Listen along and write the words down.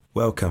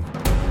Welcome.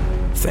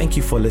 Thank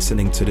you for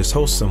listening to this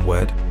wholesome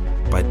word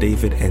by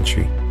David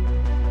Entry.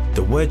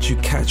 The word you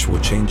catch will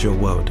change your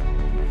world.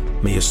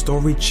 May your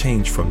story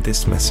change from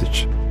this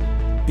message.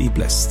 Be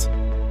blessed.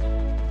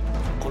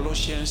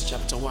 Colossians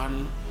chapter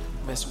 1,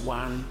 verse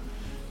 1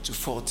 to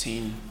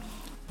 14.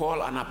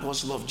 Paul, an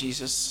apostle of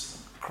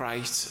Jesus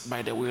Christ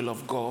by the will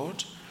of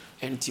God,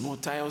 and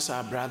Timotheus,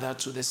 our brother,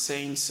 to the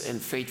saints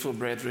and faithful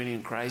brethren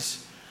in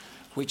Christ,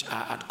 which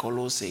are at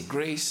Colossae.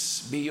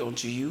 Grace be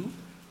unto you,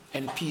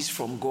 and peace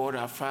from God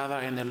our Father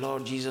and the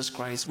Lord Jesus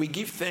Christ. We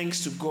give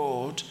thanks to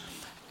God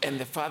and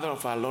the Father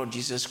of our Lord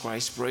Jesus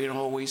Christ, praying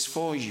always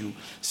for you,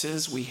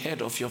 since we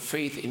heard of your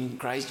faith in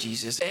Christ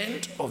Jesus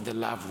and of the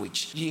love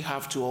which ye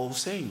have to all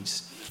saints.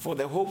 For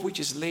the hope which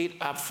is laid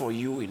up for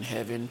you in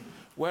heaven,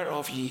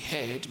 whereof ye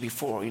heard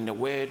before in the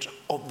word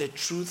of the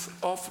truth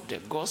of the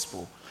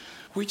gospel,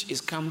 which is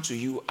come to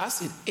you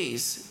as it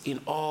is in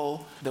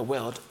all the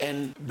world,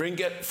 and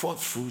bringeth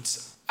forth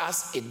fruits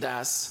as it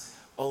does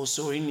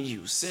also in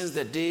you, since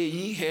the day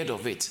ye heard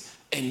of it,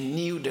 and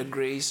knew the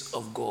grace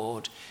of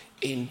God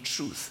in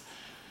truth.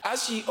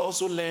 As ye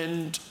also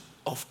learned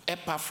of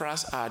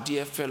Epaphras, our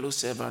dear fellow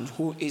servant,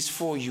 who is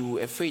for you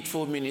a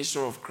faithful minister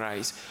of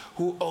Christ,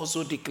 who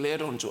also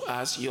declared unto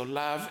us your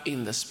love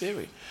in the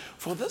Spirit.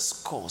 For this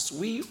cause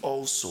we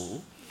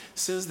also,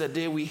 since the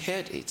day we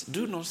heard it,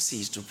 do not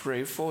cease to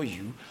pray for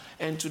you,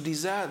 and to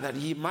desire that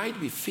ye might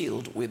be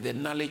filled with the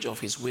knowledge of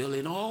his will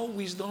in all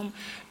wisdom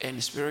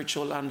and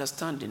spiritual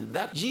understanding,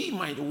 that ye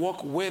might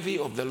walk worthy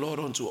of the Lord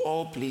unto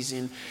all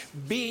pleasing,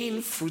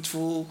 being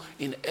fruitful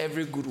in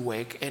every good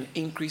work, and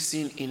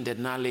increasing in the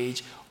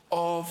knowledge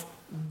of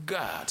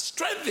God,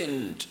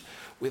 strengthened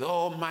with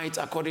all might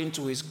according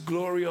to his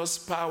glorious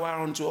power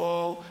unto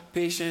all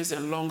patience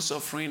and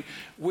long-suffering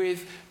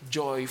with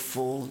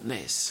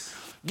joyfulness,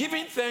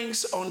 giving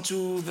thanks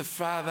unto the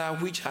Father,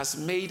 which has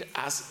made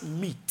us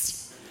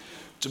meet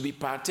to be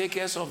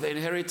partakers of the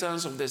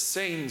inheritance of the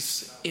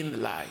saints in the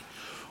light,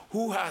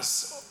 who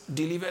has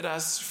delivered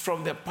us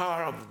from the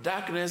power of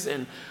darkness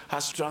and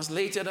has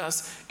translated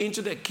us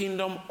into the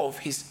kingdom of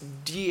his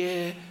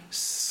dear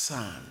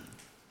Son,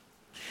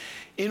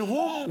 in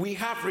whom we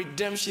have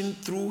redemption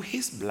through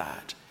his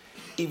blood,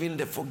 even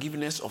the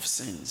forgiveness of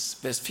sins.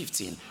 Verse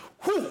 15,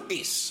 who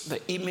is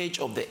the image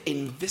of the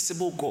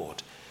invisible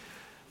God,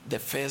 the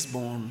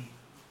firstborn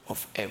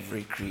of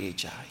every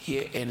creature.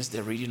 Here ends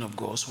the reading of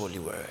God's holy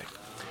word.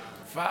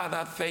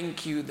 Father,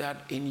 thank you that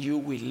in you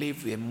we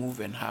live and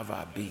move and have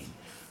our being.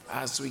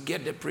 As we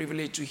get the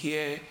privilege to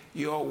hear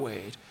your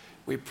word,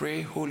 we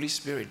pray, Holy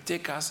Spirit,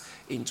 take us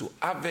into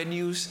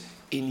avenues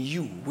in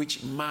you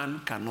which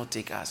man cannot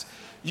take us.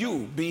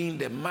 You being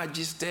the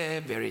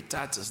Magister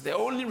Veritatis, the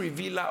only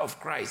revealer of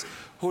Christ,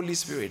 Holy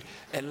Spirit,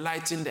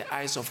 enlighten the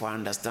eyes of our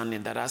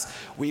understanding, that as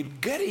we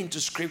get into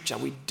Scripture,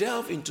 we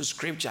delve into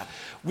Scripture,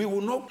 we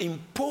will not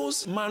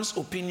impose man's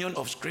opinion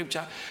of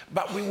Scripture,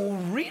 but we will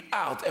read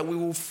out and we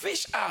will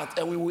fish out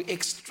and we will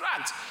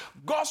extract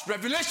God's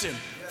revelation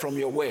from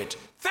your word.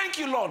 Thank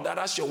you, Lord, that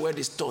as your word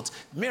is taught,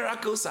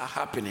 miracles are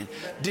happening,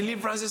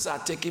 deliverances are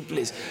taking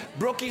place,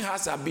 broken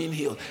hearts are being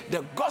healed,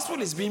 the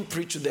gospel is being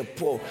preached to the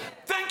poor.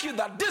 Thank you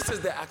that this is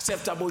the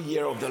acceptable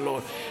year of the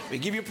Lord. We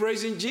give you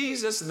praise in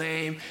Jesus'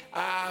 name.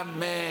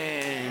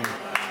 Amen.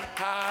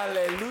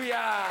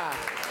 Hallelujah.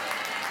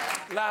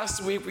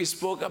 Last week we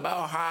spoke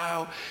about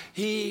how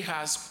he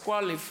has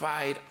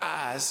qualified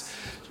us.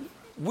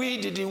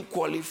 We didn't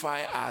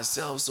qualify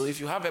ourselves. So if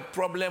you have a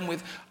problem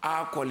with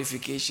our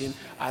qualification,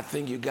 I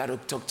think you got to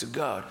talk to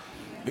God.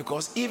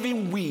 Because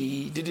even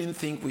we didn't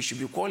think we should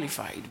be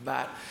qualified.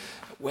 But,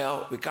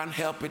 well, we can't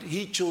help it.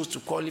 He chose to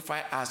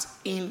qualify us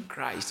in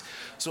Christ.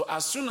 So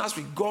as soon as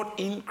we got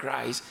in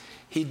Christ,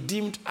 he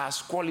deemed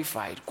us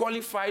qualified.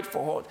 Qualified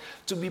for what?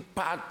 To be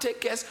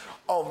partakers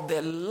of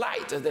the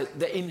light,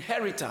 the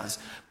inheritance.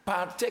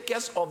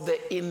 Partakers of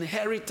the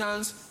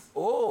inheritance.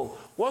 Oh,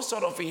 what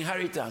sort of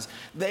inheritance?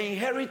 The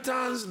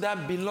inheritance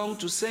that belongs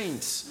to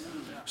saints.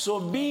 So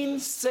being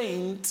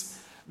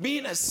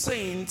a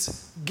saint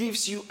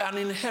gives you an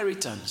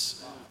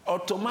inheritance.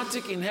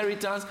 Automatic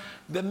inheritance.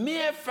 The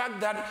mere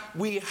fact that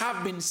we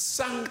have been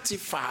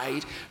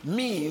sanctified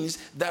means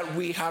that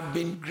we have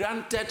been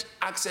granted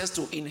access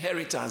to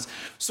inheritance.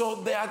 So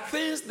there are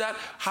things that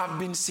have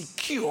been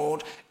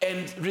secured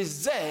and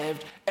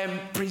reserved and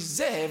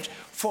preserved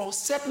for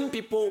certain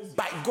people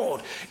by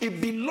God. It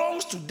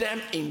belongs to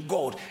them in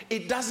God.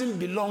 It doesn't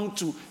belong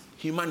to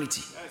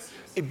humanity.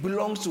 It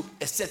belongs to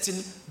a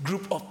certain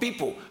group of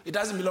people. It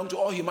doesn't belong to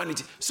all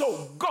humanity.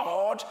 So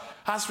God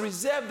has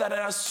reserved that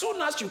as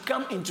soon as you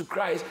come into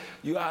Christ,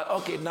 you are,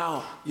 okay,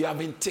 now you have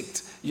been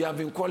ticked, you have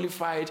been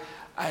qualified,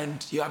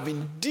 and you have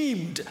been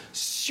deemed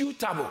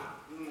suitable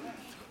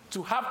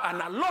to have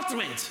an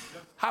allotment,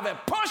 have a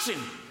portion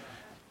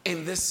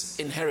in this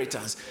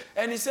inheritance.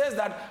 And he says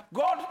that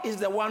God is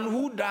the one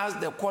who does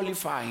the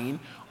qualifying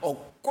or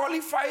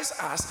qualifies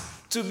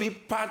us to be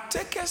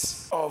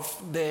partakers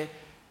of the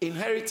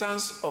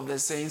inheritance of the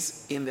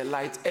saints in the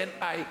light. And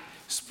I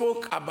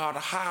spoke about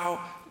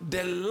how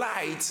the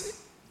light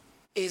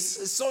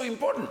is so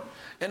important.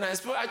 And I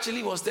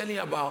actually was telling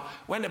you about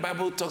when the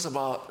Bible talks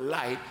about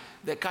light,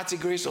 the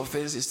categories of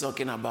things it's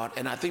talking about.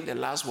 And I think the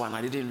last one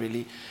I didn't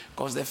really,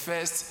 because the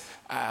first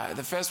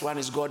one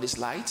is God is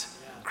light.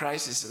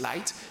 Christ is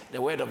light.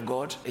 The word of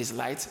God is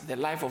light. The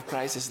life of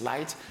Christ is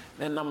light.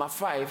 Then number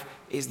 5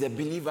 is the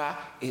believer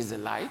is the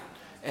light.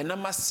 And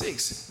number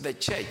 6, the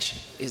church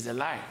is the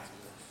light.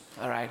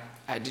 All right.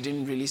 I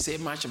didn't really say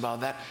much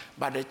about that.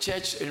 But the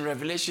church in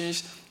Revelation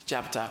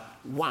chapter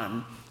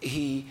 1,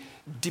 he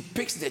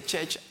depicts the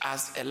church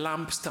as a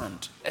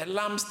lampstand. A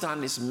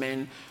lampstand is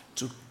meant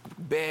to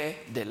bear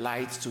the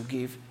light, to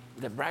give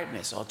the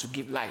brightness or to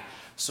give light.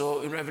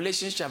 So in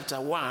Revelation chapter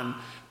 1,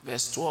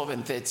 verse 12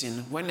 and 13,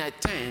 when I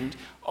turned,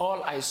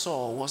 all I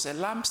saw was a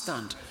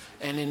lampstand.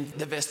 And in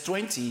the verse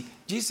 20,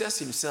 Jesus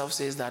himself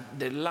says that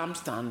the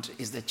lampstand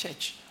is the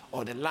church,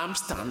 or the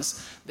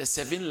lampstands, the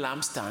 7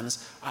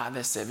 lampstands are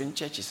the 7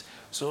 churches.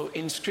 So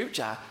in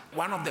scripture,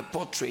 one of the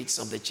portraits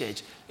of the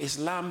church is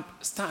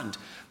lampstand.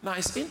 Now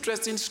it's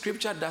interesting,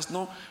 scripture does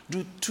not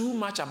do too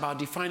much about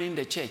defining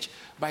the church,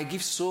 but it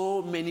gives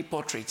so many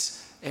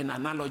portraits and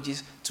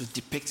analogies to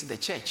depict the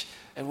church.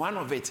 And one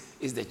of it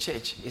is the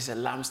church is a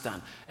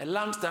lampstand. A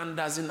lampstand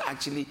doesn't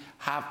actually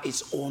have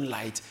its own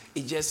light.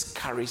 It just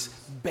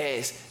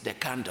bears the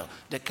candle.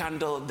 The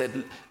candle,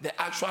 the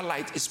actual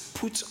light is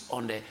put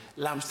on the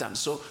lampstand.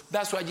 So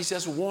that's why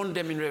Jesus warned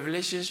them in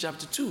Revelation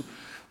chapter 2,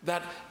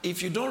 that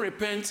if you don't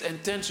repent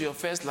and turn to your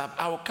first love,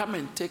 I will come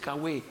and take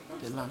away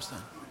the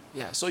lampstand.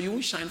 Yeah, so you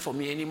won't shine for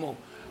me anymore.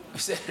 He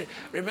said,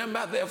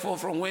 remember therefore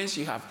from whence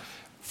you have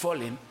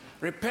fallen,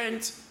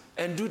 repent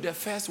and do the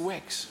first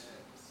works.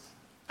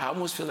 I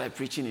almost feel like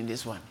preaching in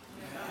this one.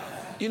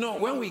 You know,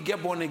 when we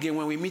get born again,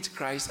 when we meet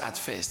Christ at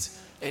first,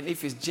 and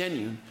if it's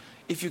genuine,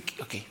 if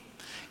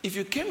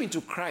you came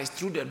into Christ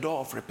through the door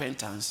of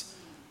repentance,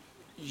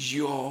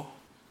 your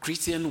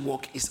Christian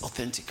walk is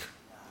authentic.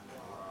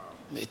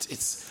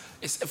 It's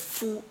a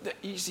full,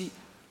 you see,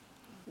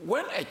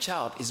 when a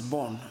child is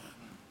born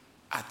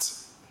at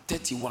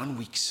 31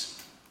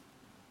 weeks,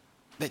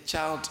 the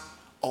child,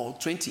 or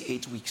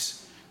 28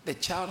 weeks, the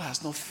child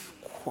has not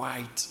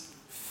quite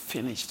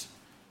finished.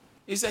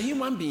 He's a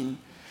human being,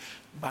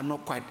 but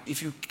not quite.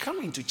 If you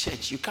come into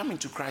church, you come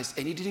into Christ,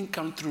 and you didn't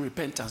come through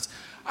repentance.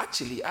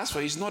 Actually, as for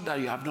you, it's not that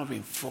you have not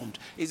been formed.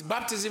 It's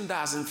baptism that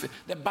hasn't.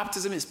 The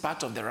baptism is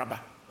part of the rubber.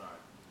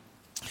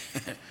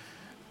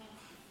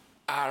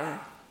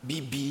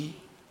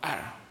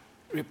 R-B-B-R.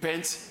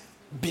 Repent,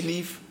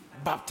 believe,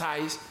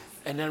 baptize,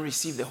 and then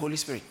receive the Holy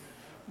Spirit.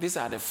 These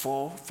are the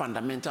 4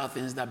 fundamental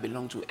things that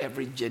belong to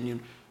every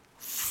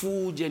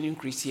full genuine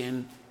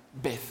Christian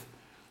birth.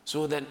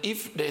 So then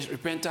if there's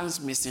repentance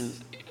missing,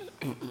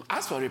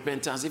 as for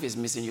repentance, if it's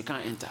missing, you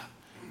can't enter,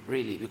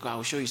 really, because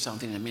I'll show you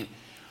something in a minute.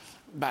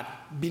 But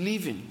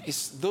believing,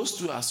 those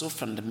 2 are so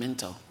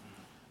fundamental.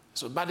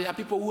 So, but there are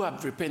people who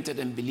have repented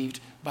and believed,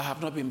 but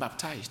have not been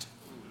baptized.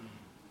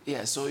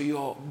 Yeah, so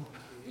your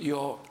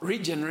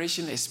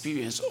regeneration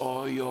experience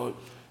or your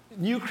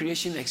new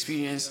creation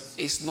experience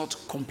is not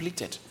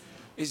completed.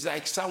 It's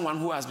like someone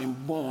who has been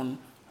born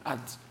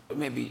at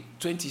maybe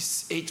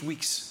 28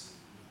 weeks.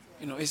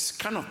 You know, it's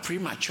kind of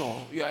premature.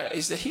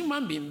 It's a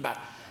human being, but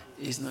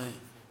it's not.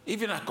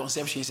 Even at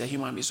conception, it's a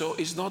human being. So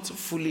it's not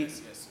fully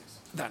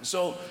done.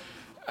 So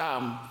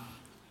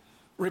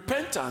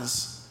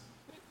repentance,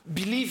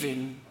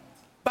 believing,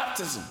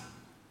 baptism.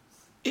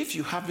 If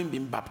you haven't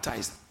been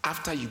baptized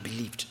after you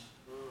believed,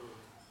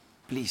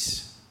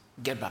 please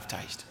get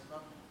baptized.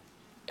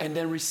 And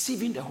then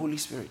receiving the Holy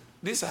Spirit.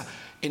 These are,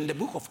 in the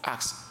book of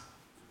Acts,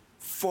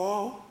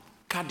 4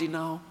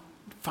 cardinal,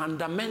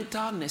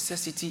 fundamental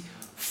necessity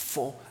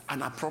for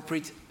an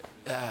appropriate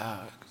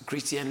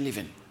Christian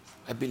living,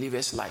 a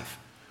believer's life.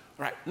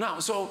 Right now,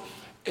 so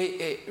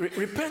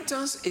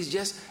repentance is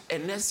just a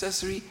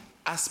necessary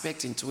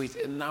aspect into it.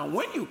 And now,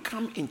 when you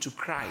come into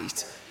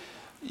Christ,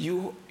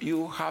 you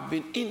have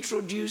been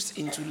introduced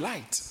into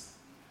light.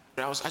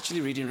 I was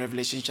actually reading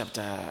Revelation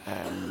chapter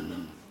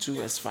 2,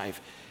 verse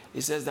 5.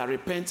 It says that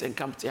repent and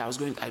come.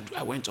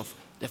 I went off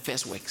the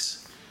first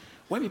works.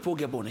 When people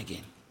get born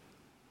again,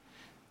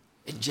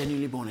 and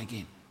genuinely born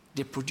again,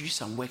 they produce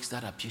some works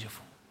that are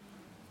beautiful.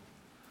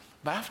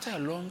 But after a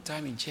long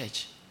time in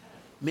church,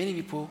 many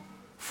people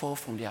fall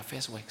from their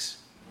first works,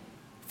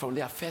 from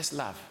their first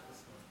love.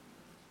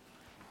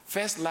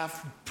 First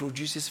love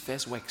produces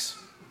first works,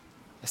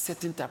 a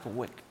certain type of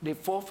work. They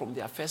fall from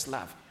their first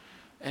love,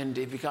 and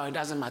they become, it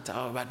doesn't matter,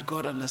 but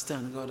God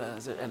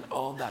understands, and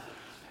all that.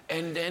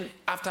 And then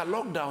after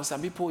lockdown,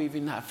 some people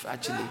even have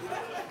actually,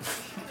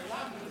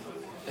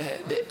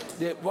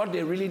 what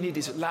they really need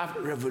is love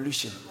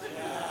revolution.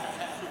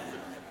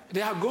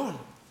 They are gone.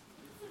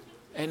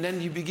 And then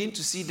you begin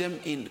to see them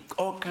in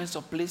all kinds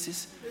of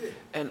places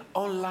and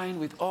online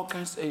with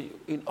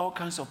in all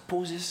kinds of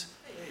poses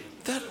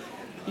that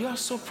you are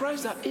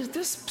surprised that is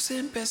this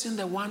same person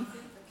the one?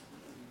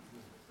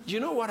 Do you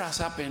know what has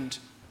happened?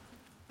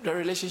 The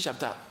Revelation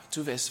chapter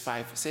 2 verse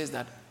 5 says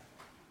that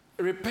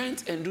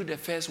repent and do the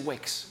first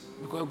works,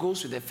 because it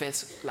goes with the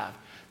first love.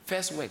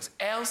 first works.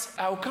 Else,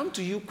 I will come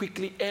to you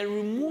quickly and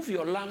remove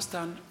your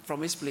lampstand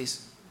from its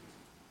place,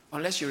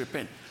 unless you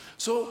repent.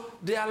 So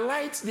their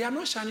lights, they are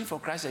not shining for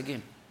Christ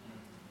again.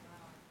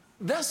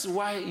 That's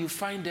why you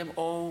find them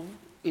all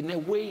in a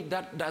way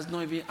that does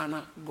not even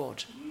honor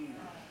God.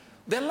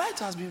 The light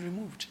has been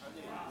removed.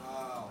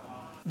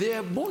 They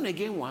are born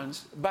again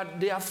ones, but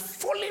they are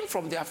falling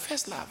from their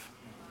first love.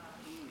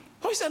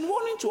 So it's a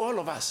warning to all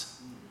of us.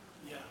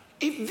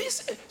 If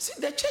this, see,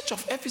 the church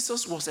of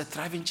Ephesus was a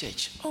thriving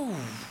church. Oh,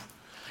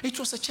 it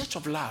was a church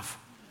of love.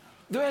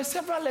 There were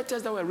several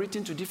letters that were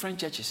written to different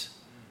churches.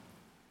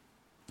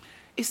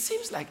 It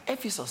seems like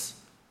Ephesus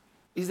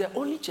is the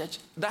only church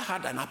that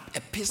had an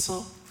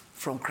epistle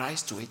from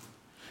Christ to it,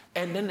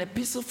 and then an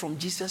epistle from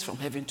Jesus from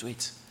heaven to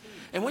it.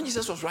 And when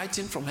Jesus was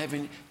writing from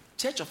heaven,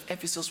 Church of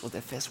Ephesus was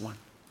the first one.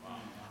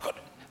 Wow.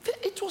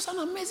 It was an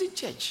amazing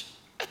church.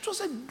 It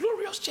was a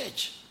glorious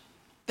church.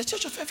 The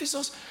Church of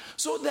Ephesus.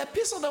 So the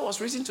epistle that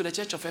was written to the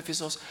Church of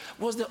Ephesus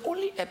was the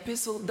only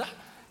epistle that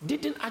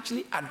didn't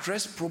actually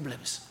address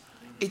problems.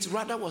 It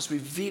rather was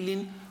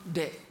revealing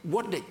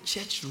what the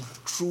church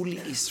truly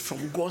is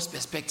from God's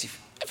perspective.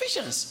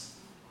 Ephesians.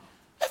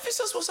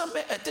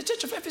 The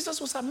Church of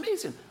Ephesus was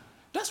amazing.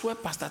 That's where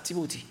Pastor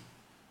Timothy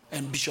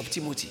and Bishop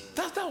Timothy,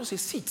 that was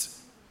his seat.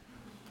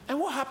 And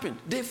what happened?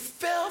 They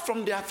fell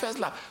from their first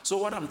love. So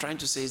what I'm trying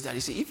to say is that,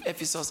 you see, if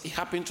Ephesus, it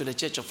happened to the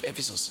Church of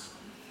Ephesus,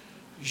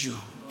 you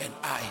and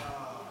I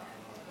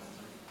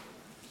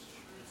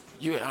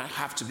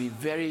have to be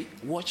very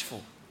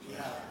watchful.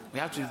 We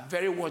have to be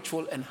very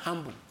watchful and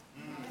humble.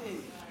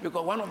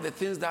 Because one of the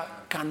things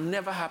that can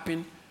never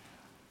happen,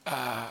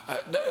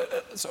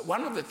 so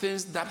one of the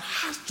things that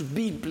has to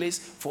be in place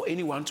for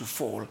anyone to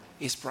fall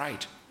is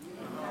pride.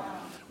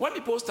 When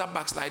people start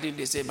backsliding,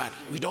 they say, but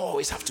we don't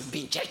always have to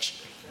be in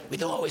church. We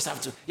don't always have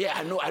to. Yeah,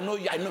 I know.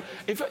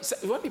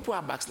 When people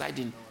are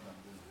backsliding,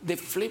 they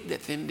flip the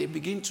thing. They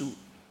begin to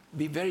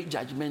be very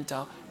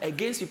judgmental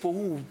against people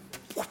who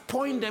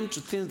point them to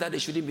things that they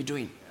shouldn't be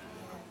doing.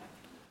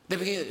 They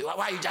begin,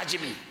 why are you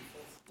judging me?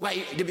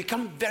 They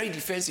become very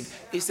defensive.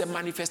 It's a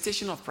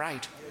manifestation of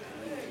pride.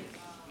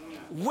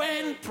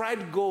 When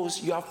pride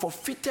goes, you have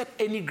forfeited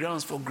any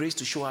grounds for grace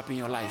to show up in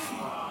your life.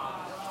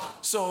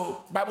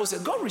 So Bible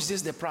says God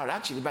resists the proud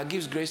actually, but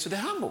gives grace to the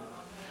humble.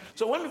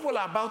 So when people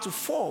are about to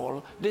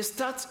fall, they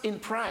start in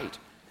pride.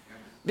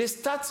 They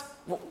start,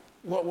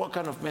 what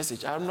kind of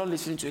message? I'm not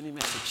listening to any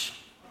message.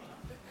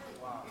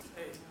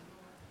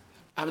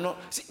 I'm not.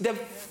 See,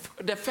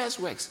 the first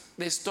works,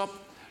 they stop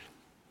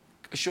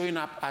showing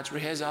up at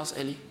rehearsals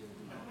early.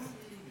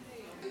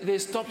 They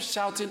stop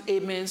shouting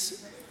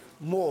amens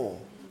more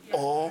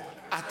or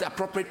at the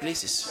appropriate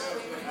places.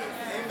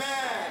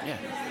 Amen. Yeah.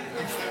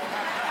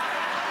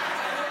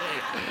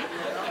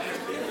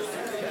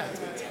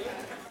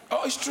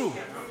 Oh, it's true.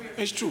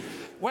 It's true.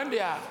 When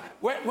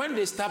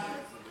they start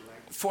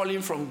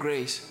falling from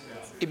grace,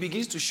 it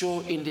begins to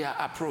show in their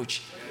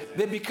approach.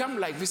 They become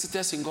like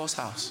visitors in God's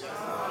house.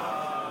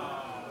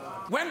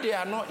 When they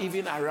are not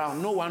even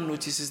around, no one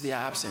notices they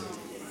are absent.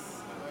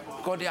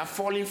 Because they are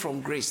falling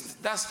from grace.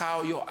 That's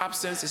how your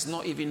absence is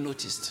not even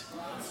noticed.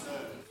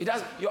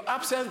 Your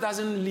absence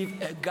doesn't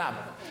leave a gap.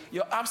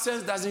 Your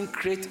absence doesn't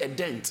create a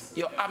dent.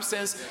 Your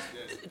absence,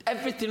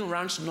 everything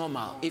runs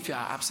normal if you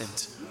are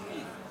absent.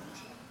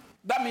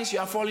 That means you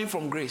are falling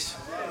from grace.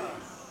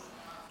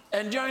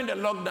 And during the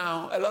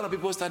lockdown, a lot of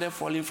people started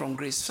falling from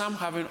grace. Some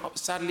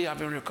sadly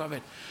haven't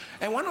recovered.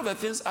 And one of the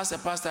things as a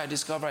pastor I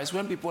discover is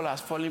when people are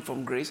falling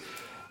from grace,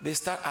 they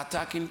start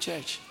attacking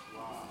church.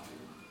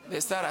 They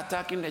start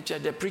attacking the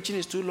church. The preaching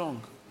is too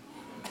long.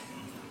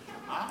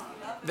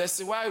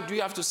 That's why do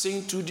you have to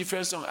sing two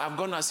different songs? I'm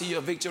gonna see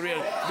your victory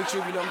and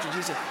victory belongs to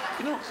Jesus.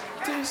 You know,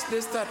 things they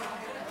start.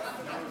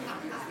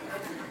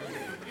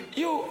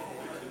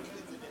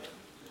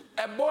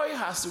 A boy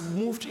has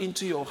moved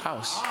into your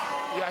house.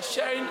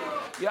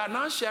 You are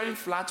now sharing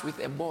flat with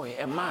a boy,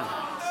 a man,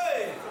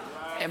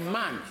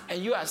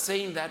 and you are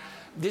saying that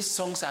these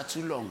songs are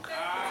too long.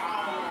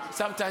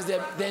 Sometimes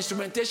the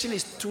instrumentation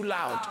is too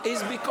loud.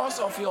 It's because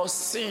of your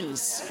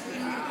sins.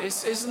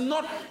 It's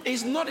not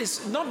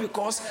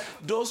because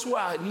those who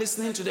are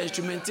listening to the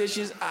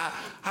instrumentations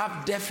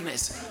have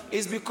deafness.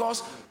 It's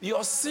because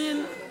your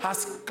sin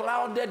has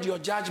clouded your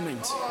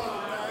judgment.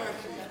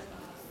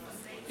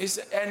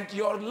 And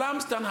your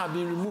lampstand have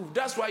been removed.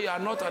 That's why you are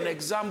not an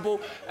example,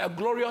 a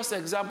glorious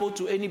example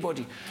to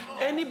anybody.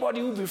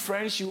 Anybody who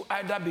befriends you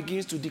either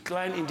begins to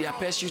decline in their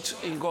pursuit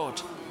in God.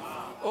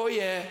 Oh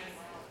yeah.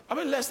 I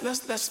mean,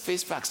 let's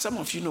face facts. Some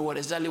of you know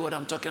exactly what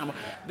I'm talking about.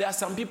 There are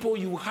some people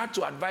you had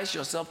to advise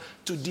yourself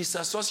to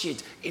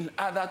disassociate in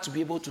order to be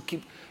able to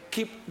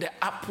keep the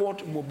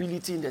upward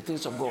mobility in the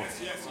things of God.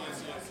 Yes.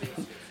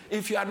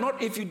 If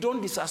you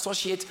don't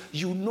disassociate,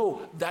 you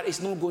know that it's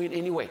not going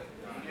anywhere.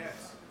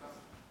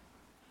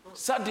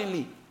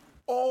 Suddenly,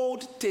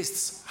 old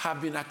tastes have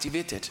been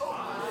activated.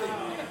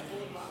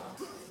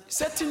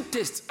 Certain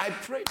tastes, I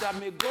pray that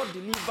may God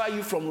deliver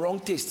you from wrong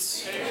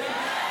tastes.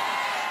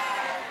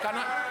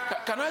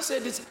 Can I say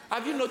this?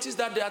 Have you noticed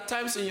that there are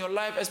times in your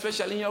life,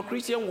 especially in your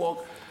Christian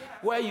walk,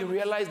 where you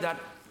realize that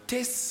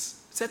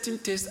certain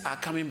tastes are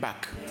coming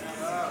back.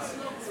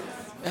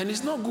 And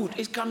it's not good.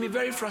 It can be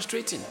very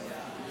frustrating.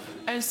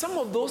 And some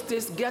of those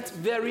tastes get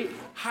very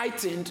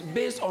heightened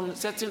based on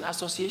certain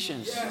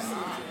associations,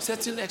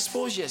 certain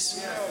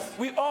exposures.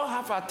 We all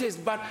have our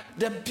taste, but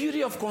the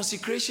beauty of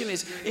consecration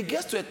is it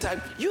gets to a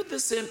time, you're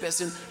the same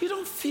person, you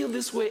don't feel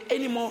this way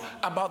anymore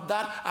about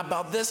that,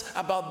 about this,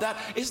 about that.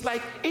 It's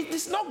like it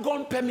is not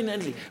gone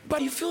permanently,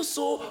 but you feel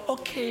so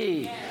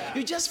okay.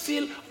 You just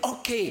feel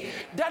okay.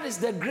 That is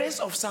the grace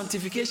of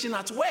sanctification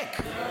at work.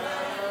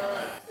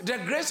 The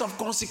grace of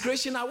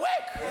consecration at work.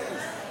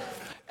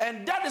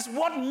 And that is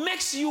what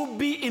makes you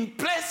be in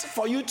place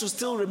for you to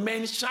still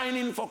remain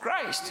shining for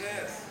Christ.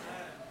 Yes.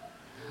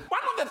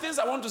 One of the things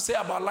I want to say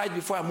about light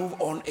before I move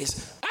on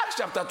is Acts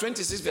chapter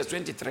 26, verse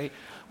 23.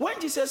 When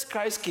Jesus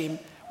Christ came,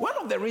 one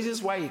of the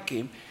reasons why he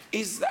came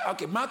is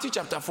that, Matthew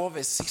chapter 4,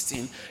 verse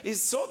 16,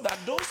 is so that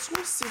those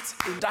who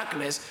sit in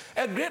darkness,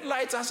 a great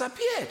light has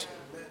appeared.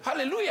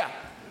 Hallelujah.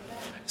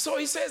 So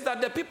he says that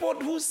the people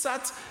who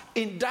sat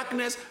in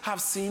darkness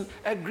have seen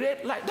a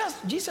great light.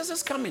 That's Jesus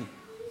is coming.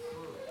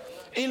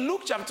 In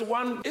Luke chapter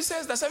 1, it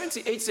says that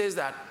 78 says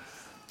that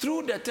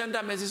through the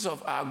tender mercies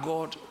of our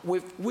God,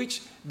 with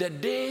which the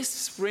day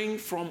spring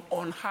from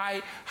on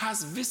high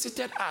has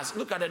visited us.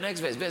 Look at the next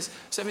verse, verse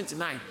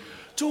 79.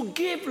 To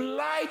give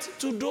light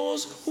to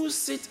those who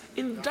sit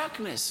in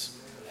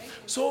darkness.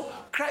 So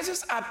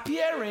Christ's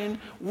appearing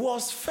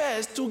was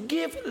first to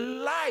give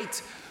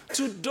light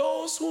to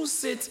those who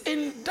sit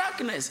in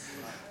darkness.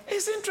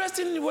 It's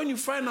interesting when you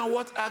find out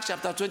what Acts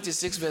chapter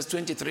 26, verse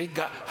 23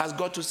 has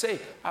got to say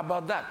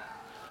about that.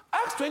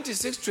 Acts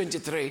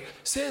 26:23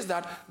 says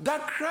that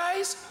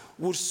Christ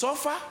would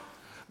suffer.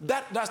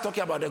 That's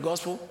talking about the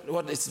gospel,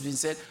 what has been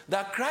said.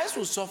 That Christ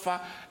will suffer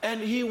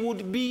and he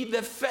would be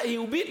the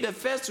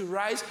first to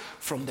rise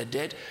from the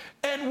dead,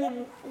 and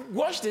will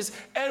watch this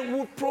and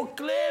will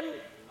proclaim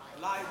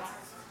light.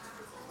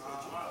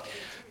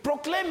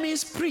 Proclaim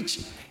means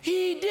preach.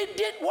 He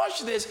did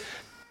watch this.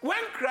 When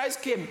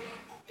Christ came,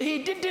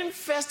 he didn't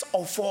first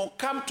of all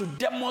come to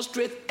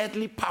demonstrate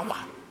earthly power.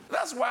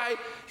 That's why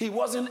he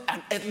wasn't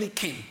an earthly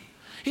king.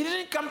 He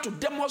didn't come to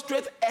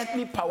demonstrate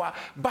earthly power,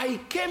 but he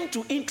came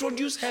to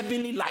introduce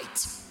heavenly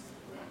light.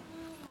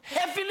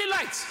 Heavenly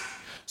light.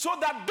 So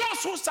that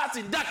those who sat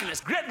in darkness,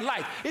 great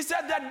light. He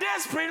said that day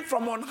spring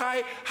from on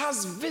high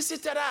has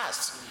visited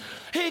us.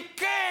 He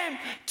came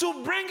to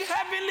bring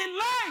heavenly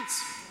light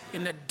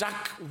in a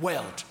dark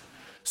world.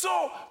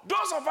 So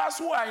those of us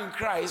who are in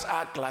Christ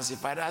are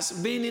classified as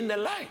being in the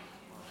light.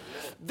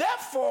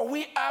 Therefore,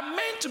 we are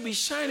meant to be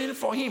shining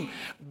for him.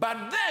 But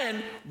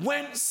then,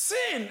 when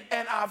sin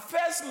and our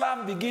first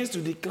love begins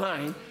to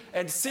decline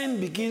and sin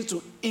begins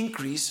to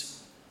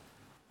increase,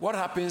 what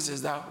happens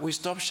is that we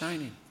stop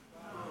shining.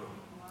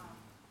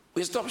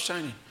 We stop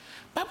shining.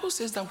 Bible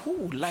says that who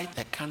will light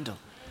a candle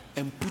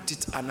and put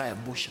it under a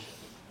bushel?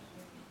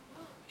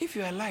 If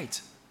you are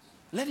light,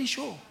 let it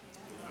show.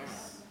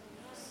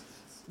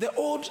 The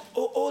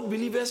old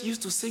believers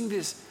used to sing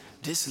this.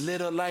 This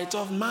little light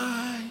of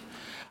mine,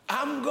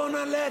 I'm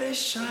gonna let it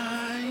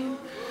shine.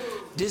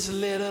 This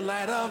little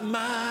light of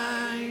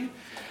mine,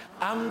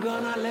 I'm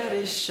gonna let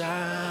it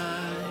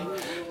shine.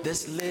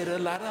 This little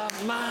light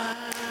of mine,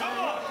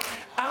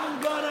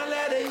 I'm gonna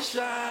let it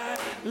shine.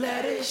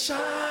 Let it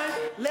shine,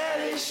 let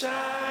it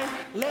shine,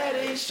 let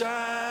it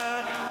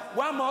shine.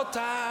 One more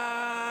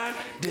time.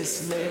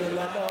 This little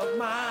light of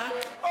mine,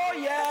 oh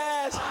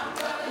yes,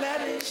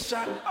 let it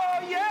shine.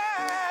 Oh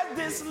yes,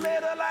 this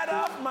little light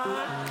of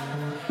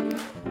mine,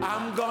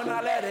 I'm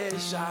gonna let it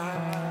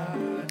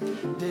shine.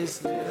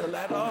 This little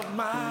light of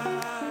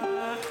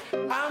mine,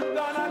 I'm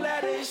gonna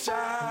let it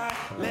shine.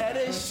 Let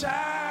it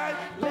shine,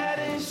 let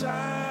it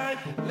shine,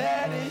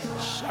 let it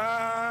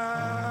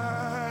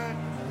shine.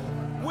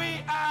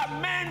 We are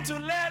meant to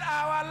let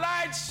our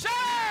light shine.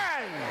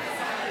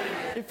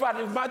 In fact,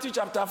 in Matthew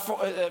chapter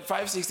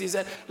 5:16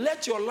 said,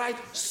 let your light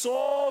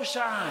so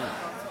shine.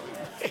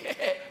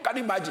 Can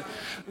you imagine?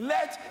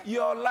 Let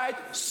your light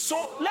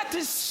let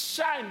it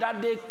shine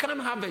that they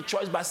can't have a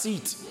choice but see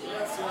it.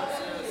 Yes.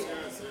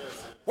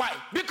 Why?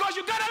 Because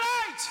you got a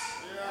light.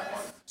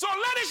 Yes. So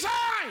let it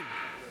shine.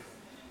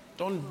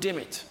 Don't dim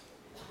it.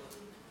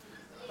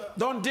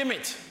 Don't dim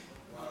it.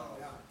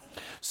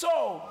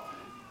 So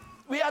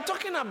we are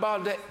talking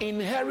about the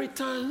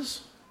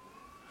inheritance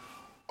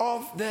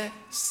of the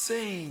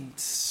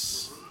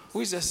saints.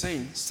 Who is a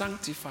saint?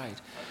 Sanctified.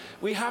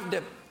 We have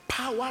the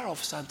power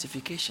of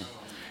sanctification.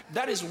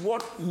 That is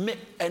what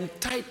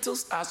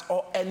entitles us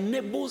or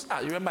enables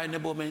us. Remember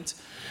enablement?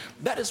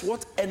 That is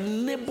what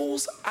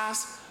enables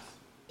us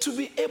to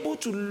be able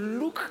to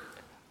look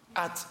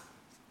at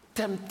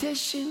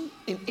temptation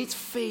in its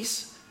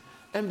face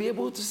and be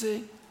able to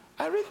say,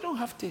 I really don't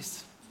have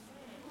taste.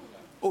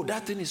 Oh,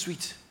 that thing is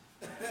sweet.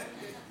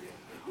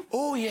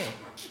 Oh yeah.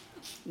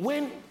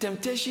 When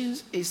temptation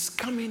is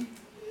coming,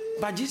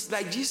 but just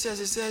like Jesus,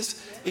 it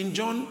says in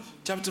John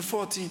chapter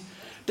 14,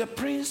 the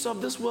prince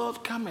of this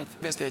world cometh,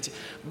 verse 30,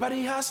 but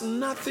he has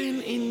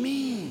nothing in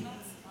me.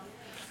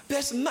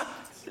 There's not.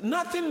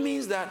 Nothing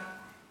means that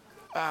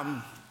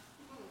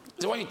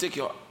so when you take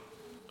your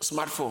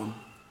smartphone,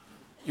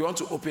 you want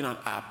to open an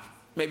app,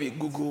 maybe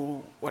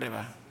Google,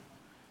 whatever,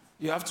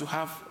 you have to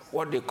have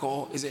what they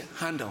call is a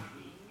handle.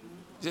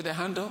 Is it the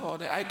handle or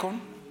the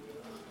icon?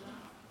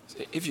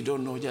 If you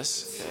don't know,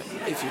 just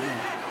if you know.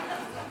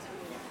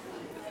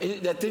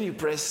 The thing you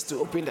press to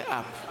open the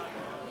app.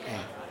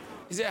 Yeah.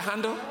 Is it a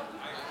handle?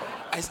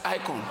 It's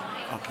icon.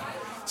 Okay.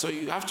 So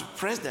you have to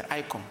press the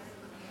icon.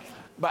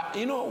 But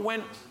you know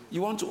when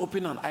you want to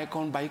open an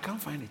icon, but you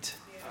can't find it.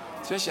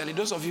 Especially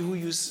those of you who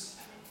use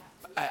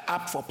an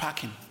app for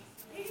parking.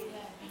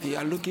 You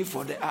are looking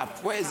for the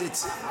app. Where is it?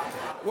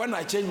 When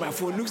I change my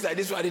phone, it looks like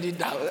this one I didn't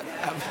download.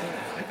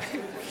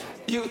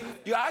 You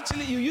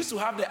used to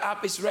have the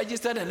app, it's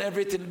registered and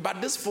everything, but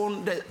this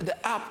phone, the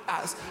app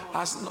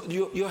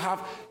you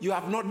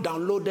have not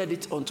downloaded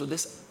it onto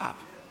this app.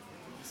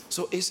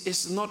 So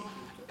it's not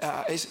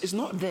there, it's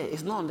not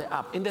on the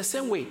app. In the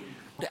same way,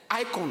 the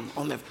icon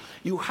on the,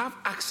 you have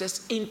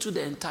access into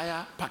the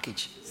entire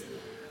package.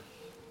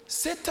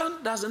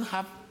 Satan doesn't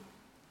have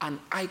an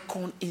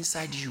icon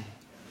inside you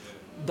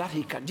that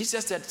he can.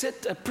 Jesus said,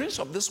 the prince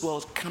of this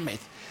world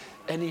cometh,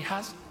 and he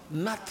has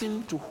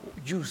nothing to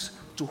use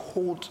to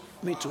hold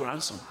me to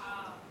ransom.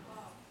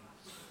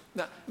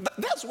 Now,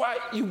 that's why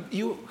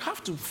you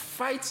have to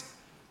fight,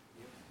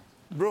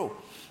 bro.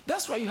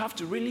 That's why you have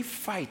to really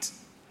fight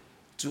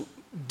to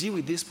deal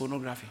with this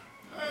pornography.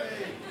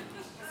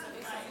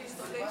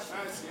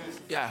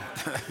 Yeah.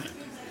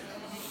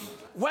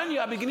 When you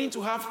are beginning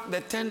to have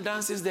the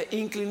tendencies, the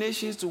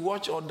inclinations to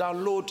watch or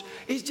download,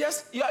 it's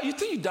just, you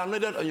think you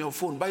downloaded on your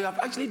phone, but you have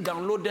actually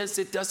downloaded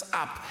Satan's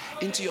app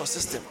into your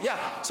system. Yeah.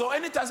 So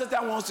anytime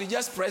Satan wants to,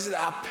 just press the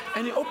app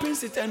and he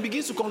opens it and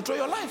begins to control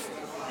your life.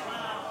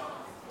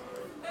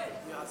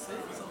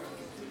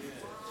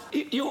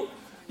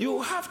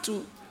 You have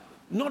to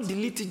not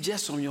delete it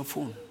just on your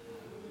phone.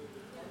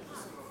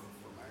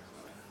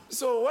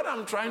 So what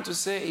I'm trying to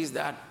say is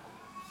that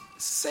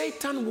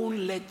Satan won't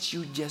let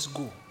you just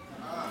go.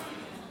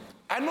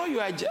 I know you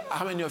are.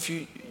 How many of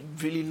you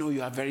really know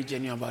you are very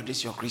genuine about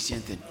this, your Christian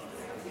thing?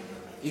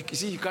 You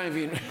see, you can't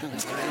even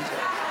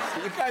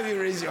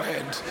raise your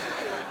head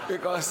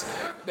because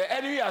the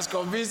enemy has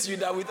convinced you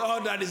that with all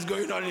that is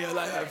going on in your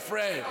life, my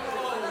friend.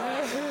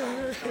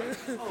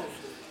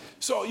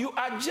 So you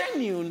are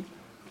genuine,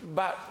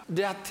 but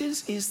there are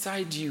things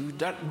inside you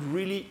that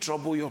really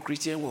trouble your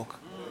Christian walk.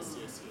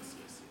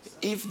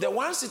 If the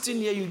one sitting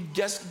here, you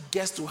just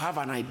gets to have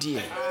an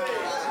idea,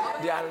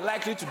 they are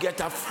likely to get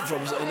up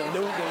from.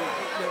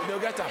 They'll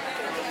get up.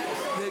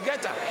 They'll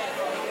get up.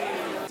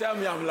 Tell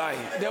me I'm lying.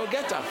 They'll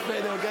get up.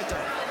 They'll get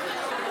up.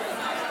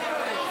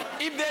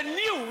 If they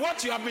knew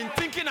what you have been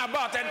thinking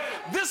about, and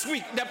this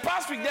week, the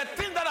past week, the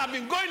things that have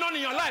been going on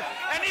in your life,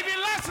 and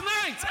even last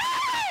night,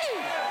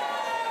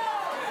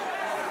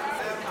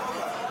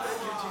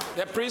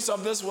 the prince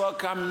of this world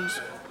comes,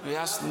 he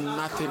has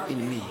nothing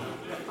in me.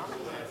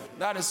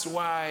 That is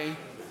why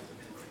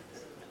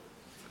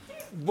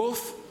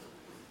both,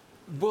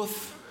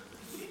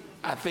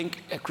 I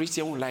think a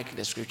Christian would like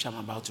the scripture I'm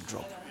about to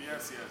drop.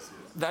 Yes.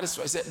 That is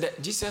why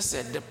Jesus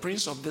said, the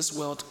prince of this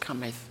world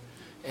cometh,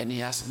 and he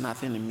has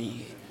nothing in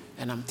me.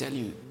 And I'm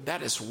telling you,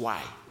 that is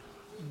why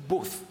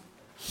both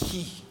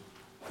he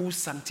who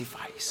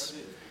sanctifies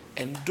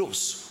and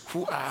those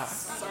who are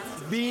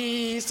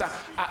being,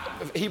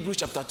 Hebrews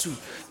chapter 2,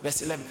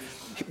 verse 11,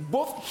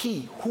 both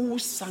he who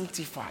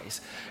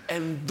sanctifies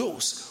and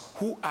those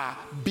who are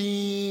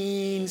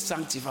being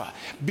sanctified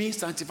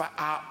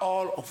are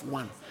all of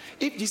one.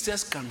 If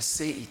Jesus can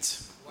say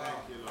it,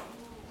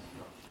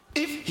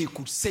 if he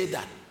could say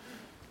that,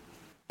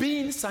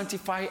 being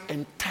sanctified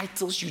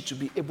entitles you to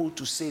be able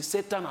to say,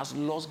 Satan has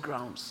lost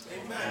grounds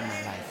in my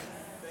life.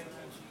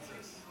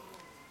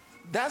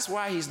 That's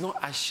why he's not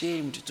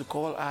ashamed to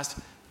call us,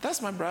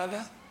 that's my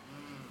brother,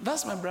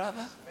 that's my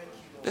brother,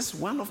 that's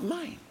one of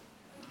mine.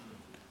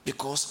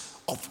 Because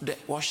of the,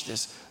 watch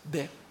this,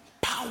 the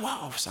power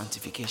of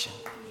sanctification.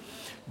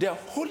 The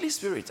Holy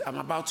Spirit, I'm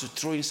about to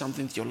throw in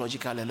something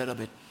theological a little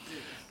bit.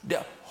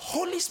 The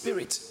Holy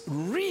Spirit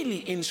really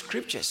in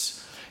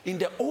scriptures, in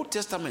the Old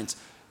Testament,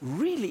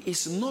 really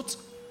is not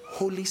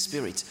Holy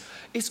Spirit.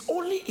 It's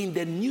only in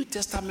the New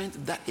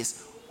Testament that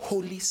is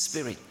Holy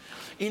Spirit.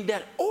 In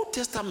the Old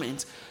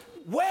Testament,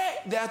 where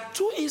there are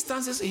two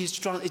instances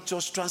it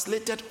was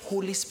translated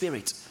Holy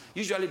Spirit.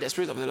 Usually the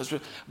Spirit of the Holy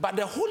Spirit. But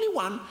the Holy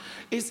One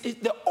is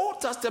the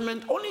Old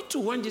Testament, only two,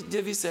 when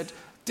David said,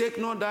 take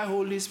not thy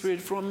Holy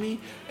Spirit from me.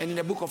 And in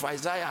the book of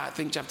Isaiah, I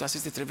think chapter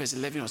 63, verse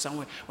 11 or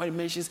somewhere, when it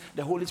mentions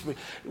the Holy Spirit.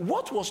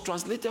 What was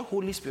translated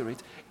Holy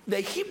Spirit, the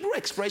Hebrew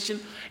expression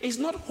is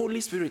not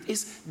Holy Spirit,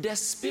 it's the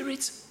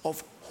Spirit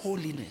of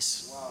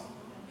holiness. Wow.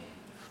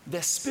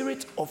 The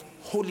Spirit of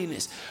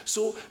holiness.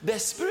 So the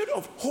Spirit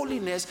of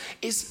holiness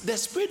is the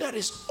Spirit that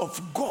is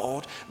of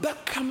God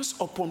that comes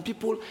upon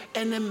people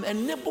and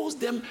enables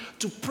them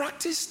to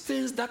practice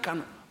things that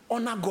can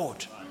honor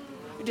God.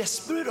 the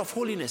Spirit of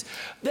holiness.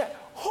 The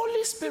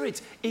Holy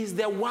Spirit is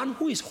the one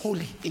who is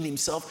holy in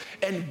himself,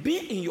 and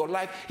being in your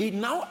life, he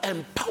now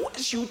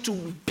empowers you to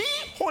be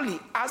holy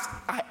as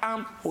I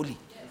am holy.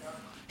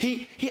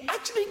 He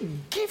actually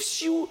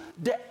gives you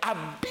the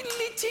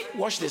ability,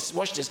 watch this,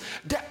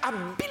 the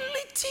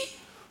ability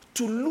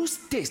to lose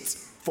taste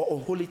for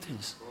unholy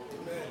things.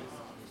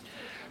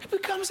 It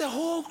becomes a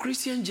whole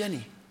Christian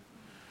journey.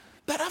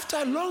 But after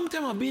a long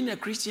time of being a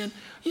Christian,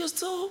 you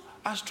still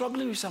are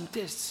struggling with some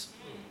tastes.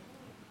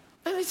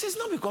 And it is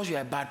not because you're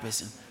a bad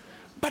person,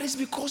 but it's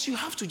because you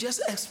have to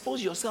just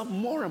expose yourself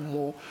more and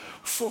more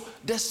for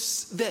the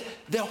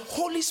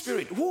Holy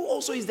Spirit, who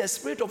also is the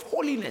Spirit of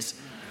holiness,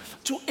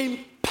 to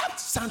impact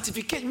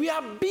sanctification. We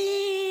are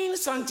being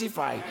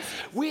sanctified.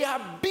 We are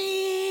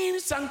being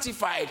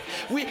sanctified.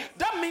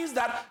 That means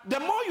that the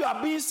more you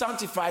are being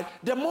sanctified,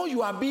 the more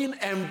you are being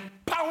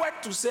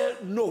empowered to say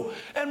no.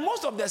 And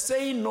most of the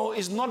saying no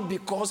is not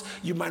because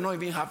you might not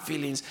even have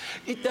feelings.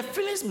 The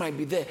feelings might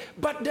be there,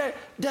 but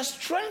the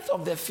strength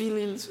of the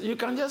feelings, you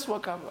can just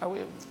walk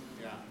away.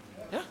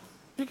 Yeah?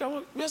 You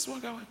can just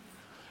walk away.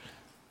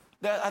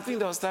 I think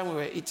there was time we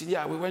were eating.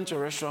 Yeah, we went to a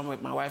restaurant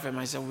with my wife and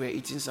myself. We were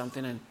eating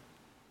something, and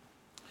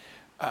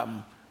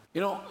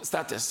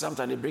starters,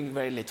 sometimes they bring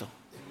very little.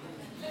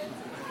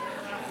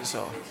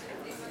 So,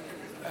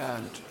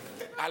 and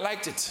I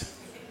liked it.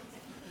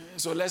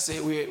 So let's say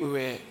we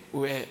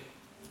were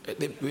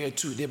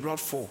two. They brought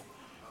 4.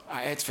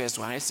 I ate first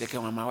one, I ate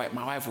second one. My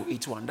wife will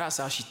eat one. That's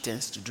how she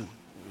tends to do.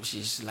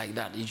 She's like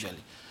that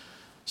usually.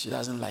 She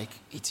doesn't like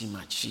eating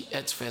much. She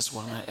ate first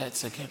one, I ate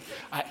second.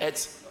 I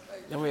ate.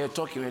 Then we were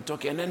talking, and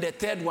then the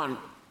third one,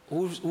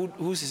 who's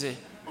he say?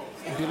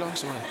 It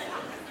belongs to her.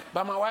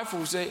 But my wife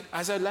will say,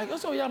 I said,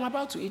 yeah, I'm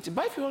about to eat it.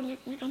 But if you want,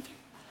 we can take.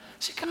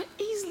 She can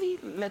easily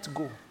let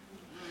go.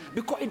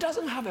 Because it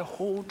doesn't have a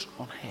hold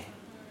on her.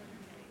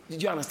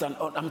 Did you understand?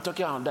 I'm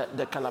talking about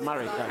the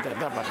calamari.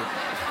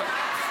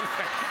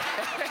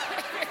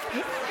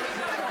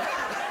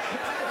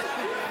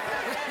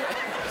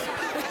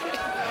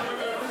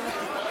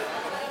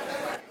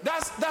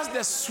 That's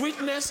the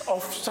sweetness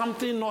of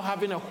something not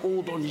having a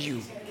hold on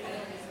you.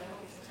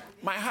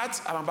 My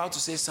heart, I'm about to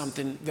say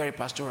something very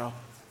pastoral.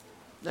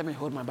 Let me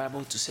hold my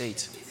Bible to say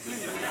it.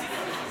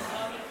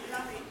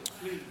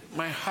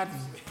 My heart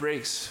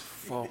breaks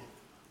for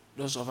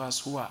those of us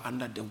who are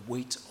under the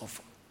weight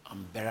of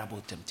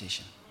unbearable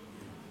temptation.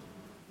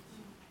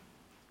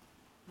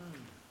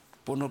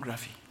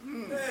 Pornography.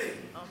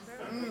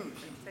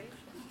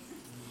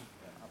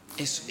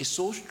 It's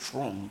so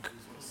strong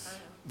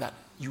that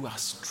you are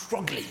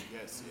struggling.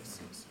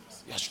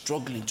 You are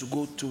struggling to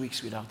go 2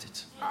 weeks without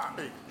it.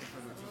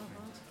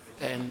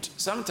 And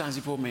sometimes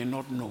people may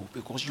not know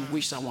because you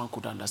wish someone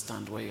could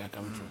understand where you are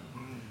coming from.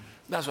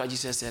 That's why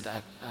Jesus said,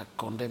 I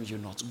condemn you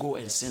not. Go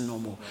and sin no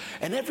more.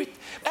 And every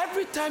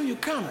time you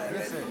come,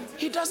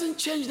 he doesn't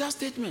change that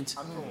statement.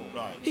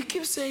 He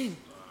keeps saying,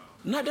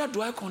 neither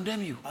do I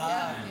condemn you.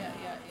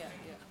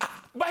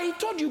 But he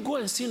told you go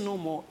and sin no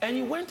more. And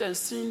you went and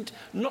sinned.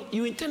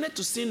 You intended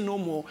to sin no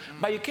more,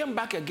 but you came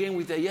back again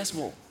with a yes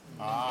more.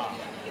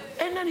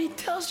 And then he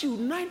tells you,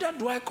 neither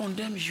do I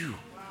condemn you.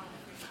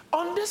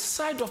 On this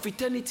side of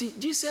eternity,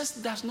 Jesus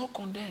does not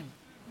condemn.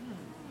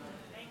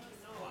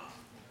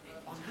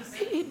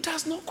 He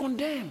does not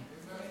condemn.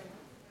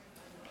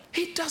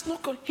 He does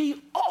not condemn.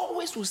 He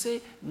always will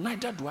say,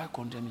 neither do I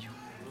condemn you.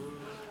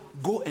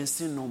 Go and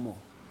sin no more.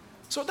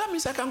 So that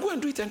means I can go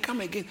and do it and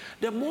come again.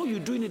 The more you're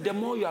doing it, the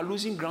more you are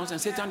losing grounds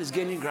and Satan is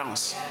gaining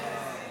grounds.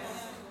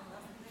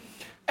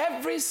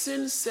 Every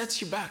sin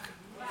sets you back.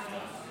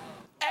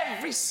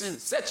 Every sin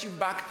sets you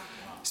back.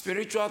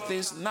 Spiritual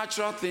things,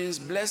 natural things,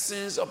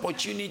 blessings,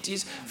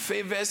 opportunities,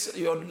 favors,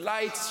 your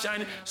light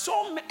shining.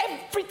 So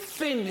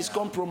everything is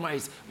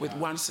compromised with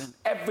one sin.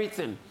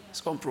 Everything is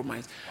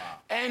compromised.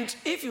 And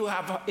if you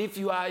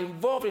are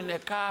involved in a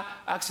car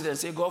accident,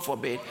 say God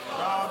forbid,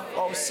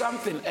 or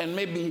something, and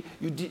maybe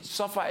you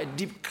suffer a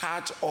deep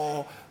cut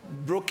or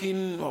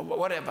broken or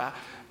whatever,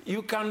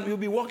 you'll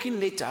be walking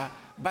later,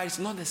 but it's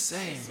not the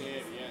same.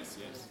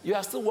 You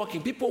are still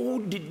walking. People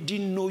who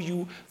didn't know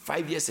you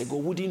 5 years ago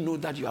wouldn't know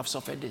that you have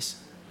suffered this.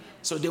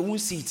 So they won't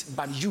see it,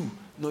 but you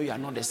know you are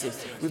not the same.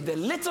 With the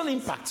little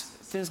impact,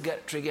 things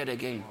get triggered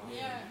again.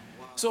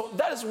 So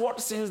that is what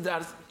says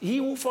that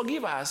he will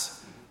forgive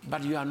us,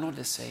 but you are not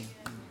the same.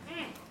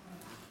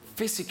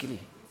 Physically,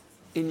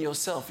 in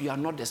yourself, you are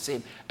not the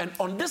same. And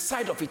on this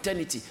side of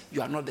eternity,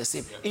 you are not the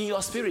same. In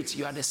your spirit,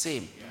 you are the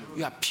same.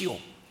 You are pure.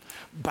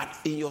 But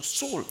in your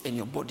soul and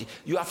your body,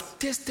 you have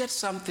tasted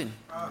something.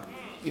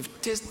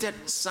 You've tasted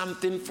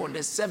something for the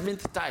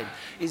 7th time.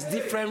 It's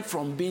different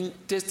from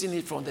tasting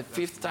it for the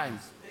 5th time.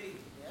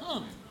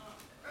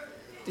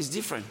 It's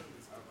different.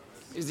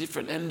 It's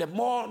different. And the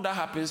more that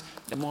happens,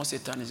 the more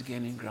Satan is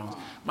gaining ground.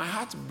 My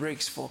heart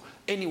breaks for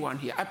anyone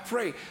here. I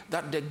pray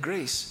that the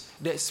grace,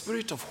 the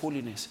spirit of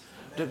holiness,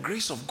 the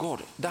grace of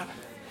God that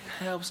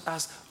helps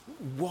us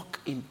walk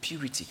in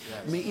purity,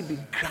 may it be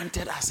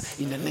granted us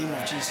in the name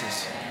of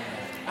Jesus.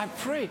 I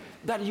pray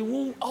that you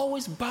won't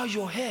always bow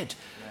your head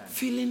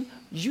feeling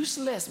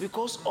useless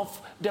because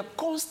of the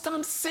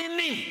constant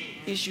sinning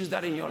issues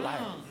that are in your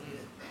life.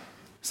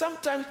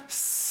 Sometimes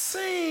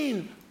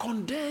sin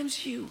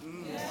condemns you.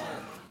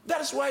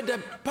 That's why the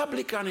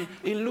publican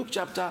in Luke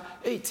chapter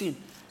 18,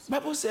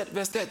 Bible said,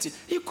 verse 30,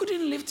 he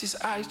couldn't lift his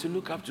eyes to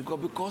look up to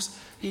God because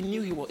he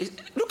knew he was.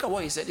 Look at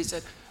what he said. He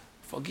said,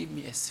 forgive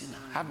me, a sinner.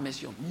 Have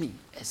mercy on me,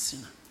 a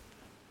sinner.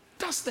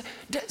 That's the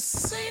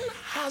sin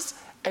has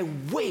a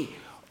way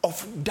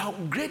of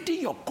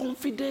downgrading your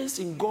confidence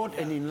in God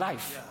and in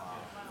life.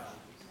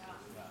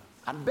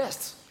 At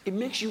best, it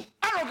makes you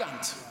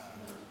arrogant,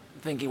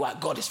 thinking, well,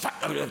 God is fine.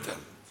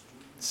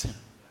 Sin.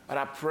 But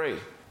I pray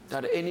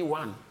that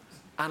anyone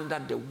under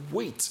the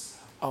weight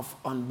of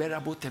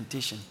unbearable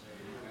temptation,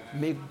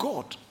 may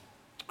God,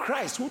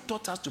 Christ, who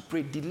taught us to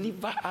pray,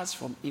 deliver us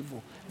from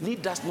evil.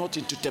 Lead us not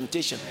into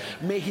temptation.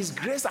 May his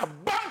grace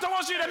abound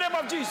towards you in the name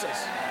of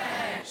Jesus.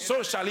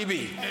 So shall it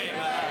be.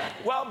 Amen.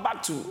 Well,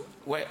 back to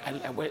where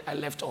I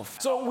left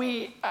off. So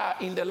we are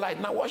in the light.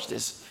 Now watch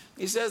this.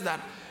 He says that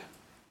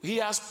he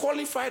has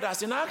qualified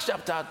us in Acts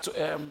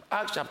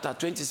chapter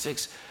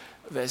 26,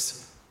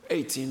 verse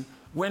 18.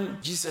 When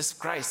Jesus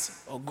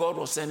Christ or God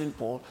was sending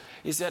Paul,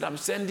 he said, I'm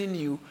sending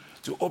you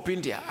to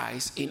open their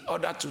eyes in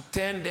order to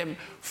turn them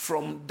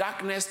from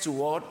darkness to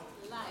what?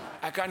 Light.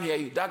 I can't hear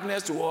you.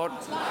 Darkness to what?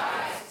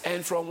 Light.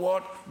 And from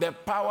what? The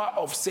power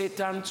of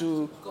Satan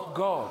to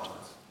God.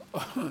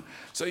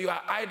 So you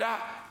are either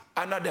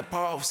under the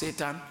power of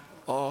Satan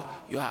or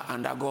you are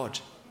under God.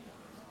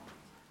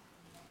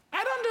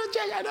 I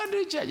don't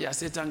do church. Yeah,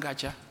 Satan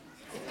gotcha.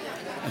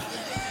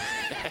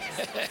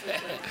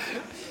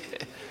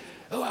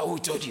 Oh, who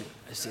told you?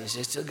 I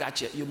still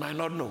gotcha. You might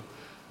not know.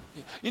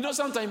 You know,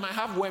 sometimes you might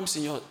have worms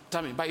in your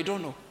tummy, but you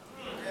don't know.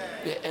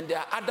 Yeah, and there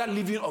are other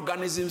living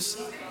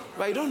organisms,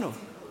 but you don't know.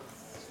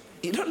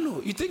 You don't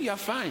know. You think you're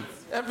fine.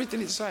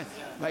 Everything is fine,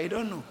 but you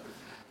don't know.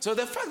 So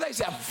the fact that you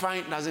say I'm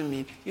fine doesn't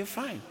mean you're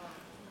fine.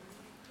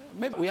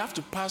 Maybe we have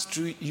to pass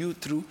through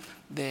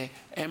the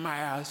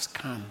MRI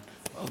scan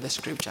of the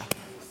scripture.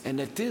 And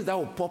the things that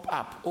will pop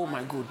up, oh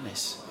my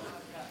goodness.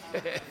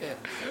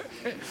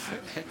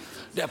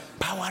 The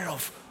power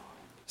of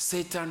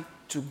Satan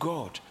to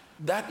God,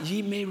 that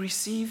ye may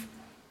receive.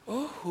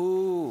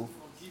 Oh.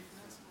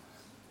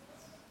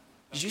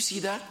 Did you see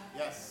that?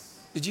 Yes.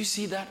 Did you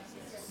see that?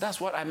 Yes.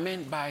 That's what I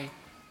meant by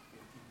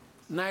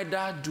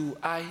neither do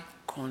I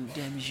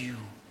condemn you.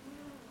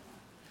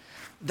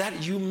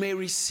 That you may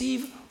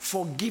receive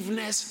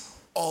forgiveness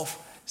of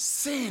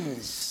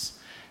sins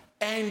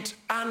and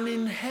an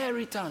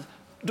inheritance.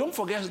 Don't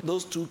forget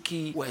those two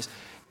key words.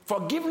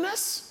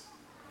 Forgiveness,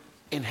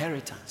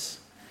 inheritance.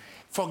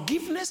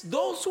 Forgiveness,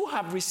 those who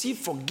have received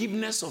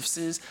forgiveness of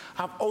sins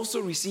have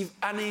also received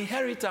an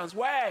inheritance.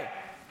 Where?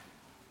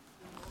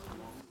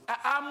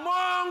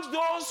 Amongst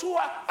those who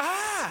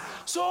are,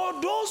 so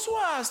those who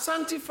are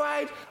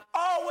sanctified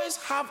always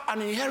have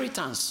an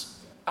inheritance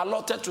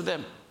allotted to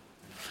them.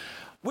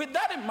 With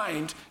that in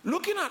mind,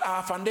 looking at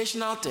our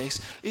foundational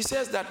text, it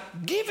says that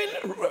giving,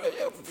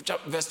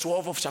 verse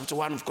 12 of chapter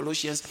 1 of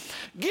Colossians,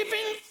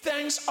 giving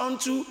thanks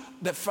unto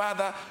the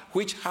Father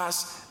which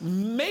has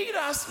made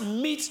us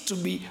meet to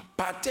be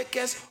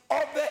partakers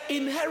of the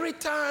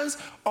inheritance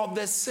of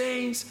the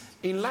saints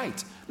in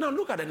light. Now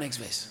look at the next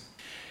verse.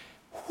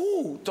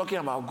 Who, talking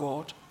about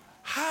God,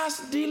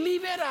 has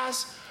delivered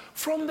us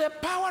from the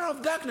power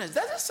of darkness?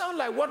 Doesn't sound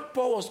like what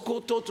Paul was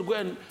told to go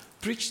and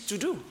preach to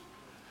do.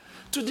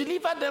 To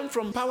deliver them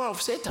from power of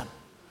Satan.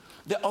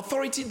 The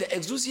authority, the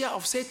exousia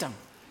of Satan.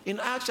 In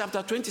Acts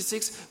chapter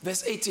 26,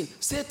 verse 18,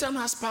 Satan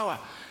has power.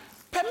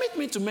 Permit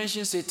me to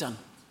mention Satan.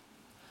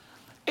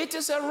 It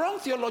is a wrong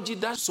theology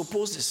that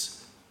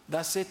supposes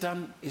that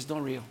Satan is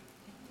not real.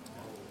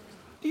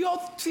 Your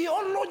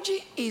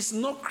theology is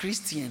not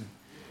Christian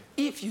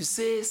if you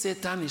say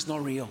Satan is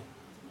not real.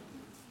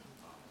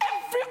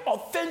 Every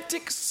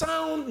authentic,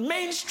 sound,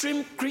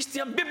 mainstream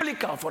Christian,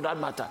 biblical for that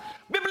matter,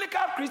 biblical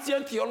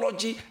Christian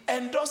theology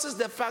endorses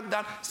the fact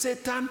that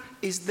Satan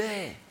is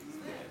there.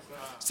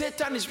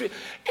 Satan is real.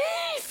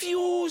 If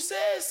you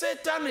say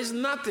Satan is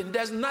nothing,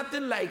 there's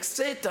nothing like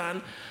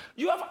Satan,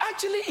 you have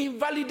actually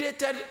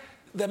invalidated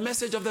the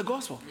message of the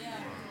gospel.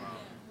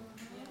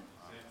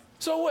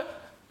 So,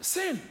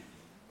 sin.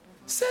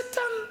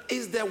 Satan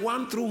is the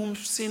one through whom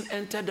sin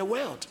entered the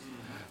world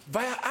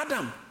via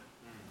Adam.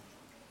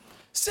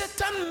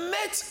 Satan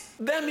met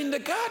them in the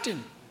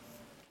garden.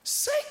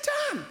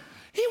 Satan,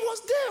 he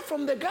was there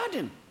from the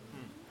garden.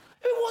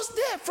 He was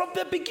there from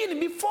the beginning.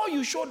 Before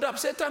you showed up,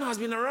 Satan has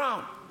been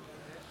around.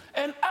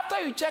 And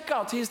after you check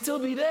out, he'll still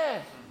be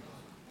there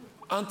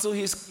until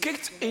he's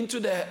kicked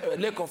into the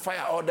lake of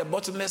fire or the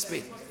bottomless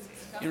pit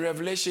in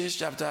Revelation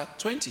chapter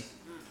 20.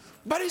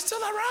 But he's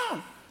still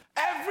around.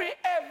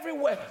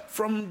 Everywhere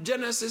from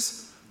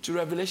Genesis to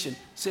Revelation,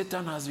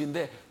 Satan has been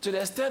there. To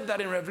the extent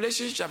that in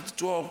Revelation chapter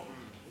 12,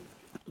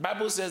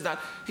 Bible says that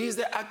he is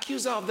the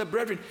accuser of the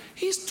brethren.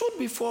 He stood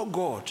before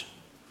God.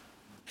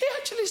 He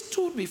actually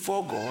stood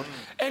before God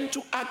and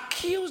to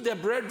accuse the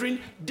brethren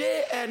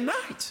day and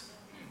night.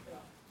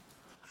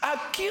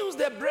 Accuse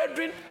the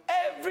brethren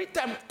every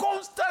time,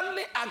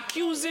 constantly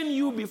accusing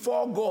you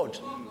before God.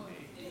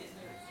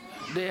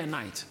 Day and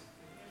night.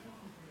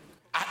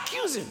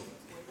 Accusing.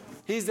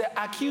 He's the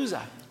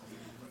accuser.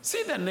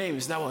 See the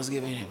names that was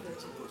given him.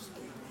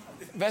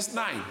 Verse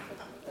 9.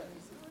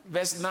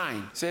 Verse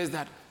 9 says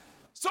that,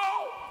 so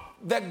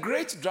the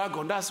great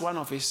dragon, that's one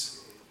of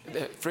his,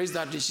 the phrase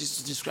that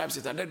describes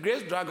it, that the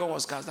great dragon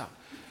was cast out.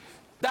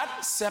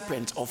 That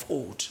serpent of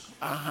old,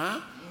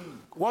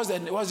 what's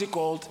it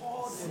called?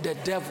 The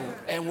devil.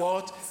 And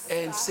what?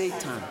 And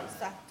Satan.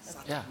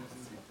 Yeah.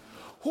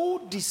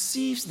 Who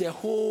deceives the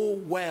whole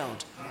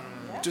world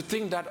to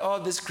think that all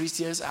these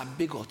Christians are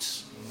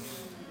bigots.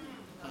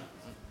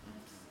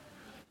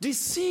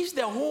 Deceives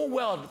the whole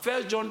world.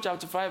 1 John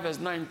chapter 5,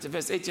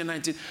 verse 18 and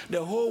 19.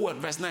 The whole world,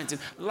 verse 19,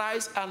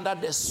 lies under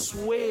the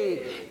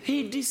sway.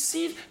 He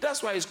deceived.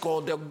 That's why he's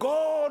called the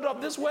God of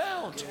this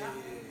world.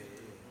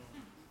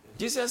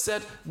 Jesus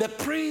said, the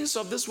prince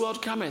of this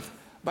world cometh,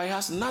 but he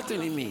has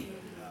nothing in me.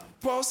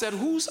 Paul said,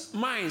 whose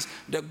minds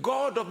the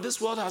God of this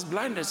world has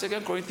blinded.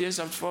 2 Corinthians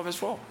chapter 4, verse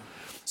 4.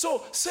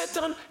 So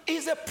Satan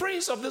is the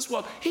prince of this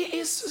world. He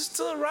is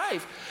still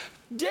rife.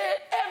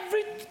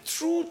 Every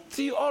true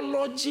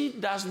theology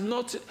does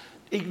not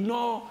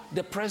ignore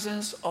the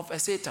presence of a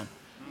Satan.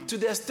 To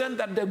the extent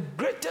that the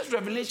greatest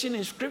revelation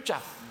in Scripture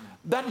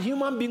that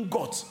human being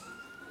got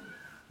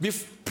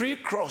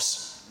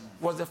pre-cross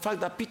was the fact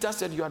that Peter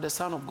said, you are the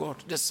Son of God,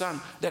 the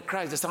Son, the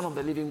Christ, the Son of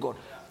the living God.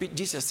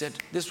 Jesus said,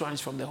 this one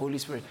is from the Holy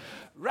Spirit.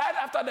 Right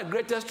after the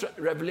greatest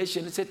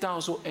revelation, Satan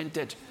also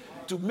entered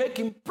to make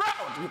him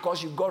proud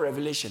because you got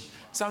revelation.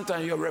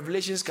 Sometimes your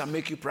revelations can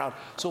make you proud.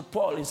 So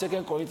Paul in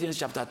 2 Corinthians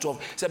chapter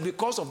 12 said,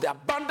 because of the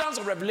abundance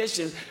of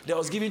revelations that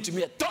was given to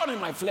me, a thorn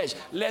in my flesh,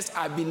 lest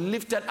I be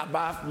lifted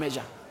above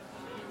measure.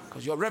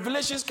 Because your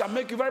revelations can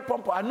make you very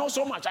pompous. I know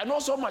so much.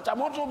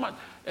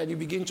 And you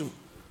begin to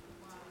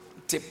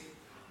tip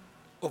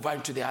over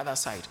into the other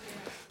side.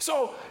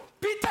 So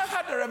Peter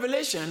had a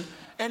revelation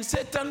and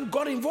Satan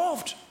got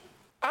involved.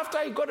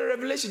 After he got a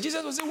revelation,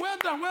 Jesus was saying, well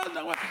done, well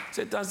done.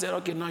 Satan said,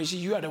 okay, now you see,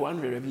 you are the one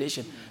with the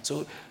revelation.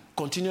 So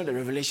continue the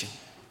revelation.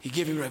 He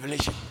gave him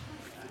revelation.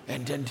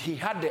 And then he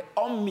had the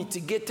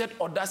unmitigated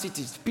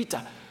audacity, Peter,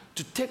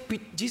 to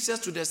take Jesus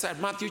to the side,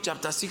 Matthew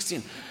chapter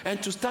 16,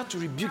 and to start to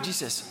rebuke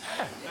Jesus.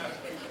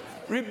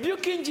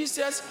 Rebuking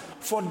Jesus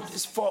for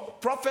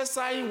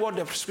prophesying what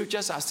the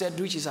scriptures have said,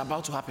 which is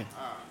about to happen.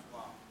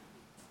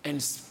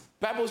 And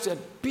Bible said,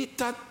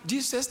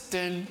 Jesus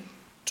turned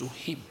to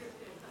him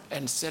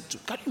and said to,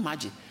 can you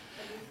imagine?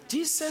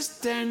 Jesus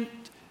turned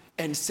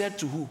and said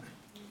to who?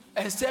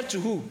 And said to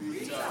who?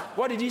 Satan.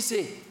 What did he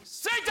say?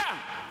 Satan!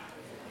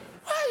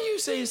 Why are you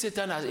saying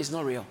Satan is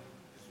not real?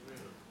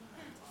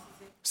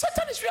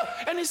 Satan is real.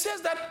 And he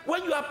says that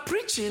when you are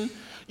preaching,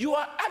 you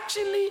are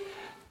actually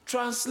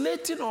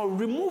translating or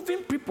removing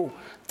people,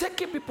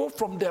 taking people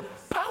from the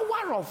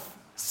power of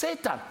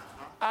Satan.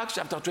 Acts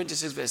chapter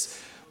 26,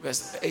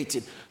 verse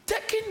 18.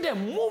 Taking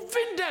them,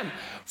 moving them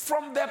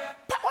from the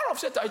power of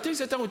Satan. I think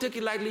Satan will take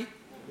it lightly.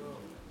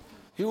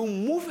 He will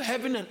move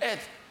heaven and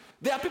earth.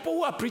 There are people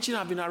who are preaching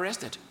have been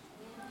arrested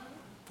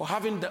for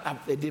having,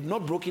 they've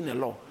not broken the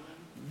law,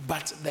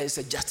 but there is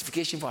a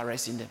justification for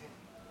arresting them.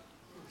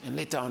 And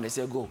later on they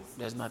say, go,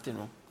 there's nothing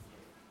wrong.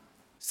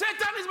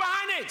 Satan is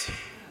behind it.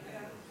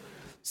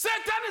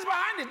 Satan is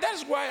behind it.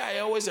 That's why I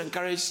always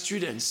encourage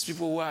students,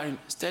 people who are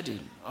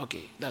studying.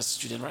 Okay, that's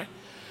student, right?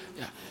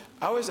 Yeah.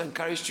 I always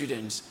encourage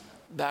students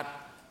that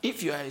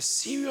if you are a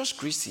serious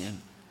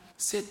Christian,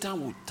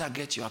 Satan will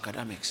target your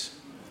academics.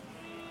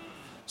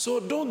 So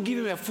don't give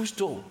him a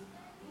footstool.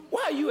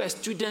 Why are you a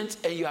student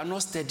and you are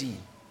not studying?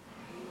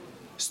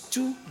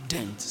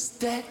 Student,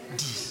 study.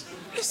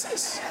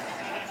 Listen.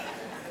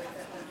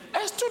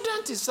 A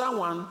student is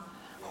someone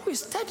who is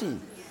studying.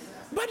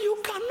 But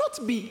you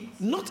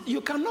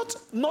cannot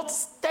not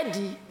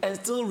study and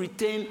still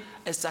retain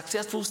a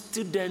successful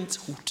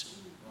studenthood.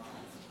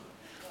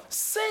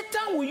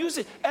 Satan will use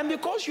it. And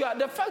because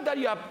the fact that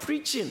you are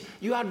preaching,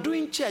 you are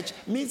doing church,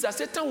 means that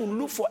Satan will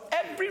look for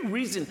every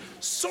reason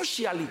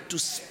socially to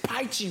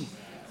spite you.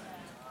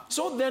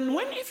 So then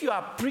if you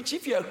are preaching,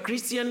 if you are a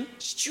Christian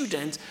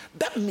student,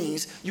 that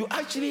means you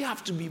actually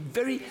have to be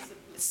very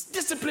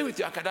disciplined with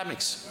your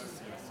academics.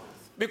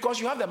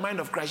 Because you have the mind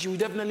of Christ, you will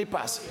definitely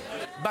pass.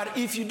 But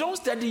if you don't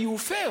study, you will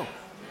fail.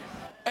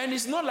 And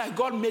it's not like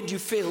God made you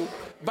fail,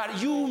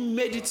 but you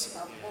made it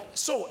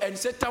so. And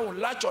Satan will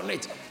latch on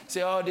it.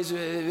 Say, oh, this.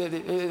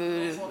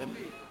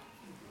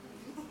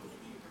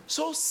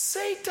 So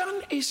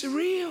Satan is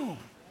real.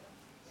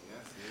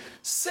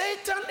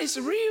 Satan is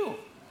real.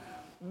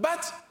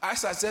 But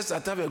as I said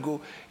some time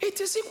ago,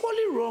 it is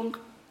equally wrong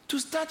to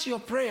start your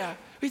prayer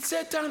with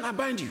Satan, I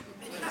bind you.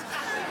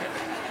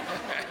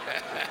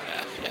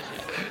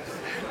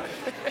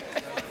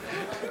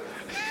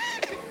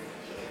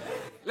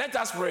 Let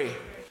us pray.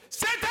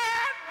 Satan!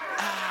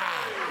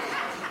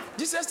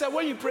 Jesus said,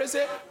 when you pray,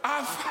 say,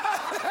 our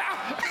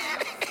Father.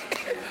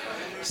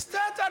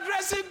 Start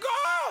addressing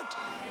God.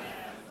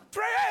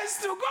 Prayer is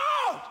to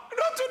God,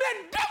 not to the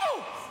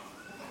devil.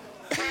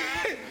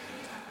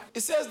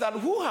 says that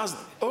who has,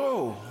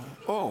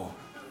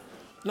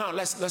 Now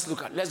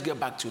let's get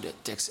back to the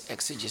text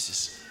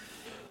exegesis.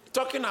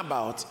 Talking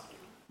about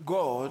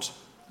God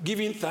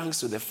giving thanks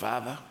to the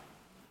Father.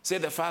 Say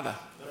the Father.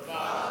 The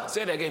Father.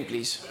 Say it again,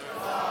 please.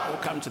 We'll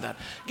come to that.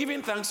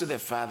 Giving thanks to the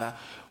Father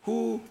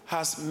who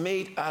has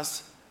made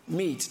us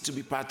meet to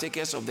be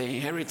partakers of the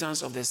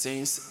inheritance of the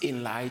saints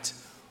in light.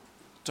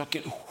 Now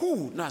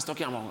it's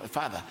talking about the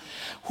Father.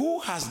 Who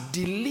has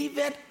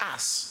delivered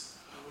us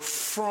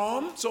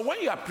from, so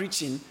when you are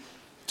preaching,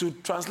 to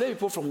translate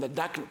people from the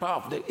dark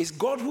power of it's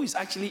God who is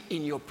actually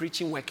in your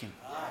preaching working.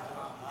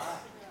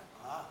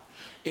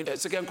 In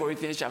 2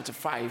 Corinthians chapter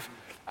 5,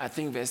 I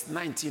think verse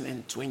 19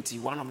 and 20,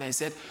 one of them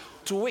said,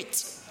 to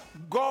wit,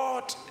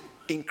 God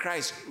in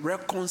Christ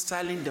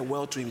reconciling the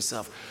world to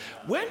himself.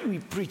 When we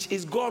preach,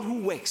 it's God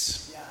who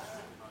works.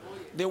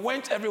 They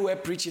went everywhere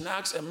preaching.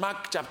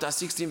 Mark chapter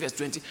 16, verse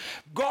 20.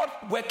 God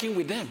working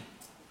with them.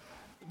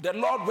 The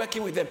Lord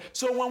working with them.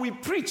 So when we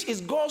preach,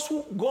 it's God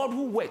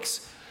who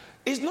works.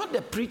 It's not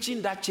the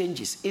preaching that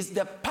changes. It's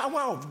the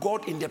power of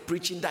God in the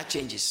preaching that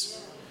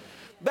changes.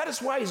 That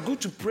is why it's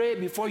good to pray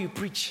before you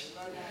preach.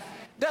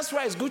 That's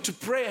why it's good to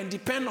pray and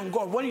depend on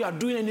God when you are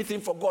doing anything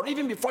for God,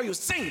 even before you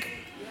sing.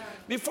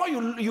 Before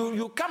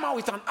you come out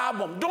with an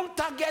album, don't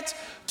target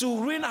to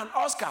win an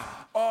Oscar.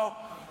 Or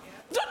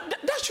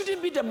that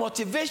shouldn't be the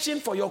motivation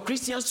for your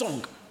Christian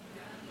song.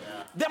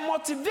 The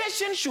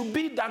motivation should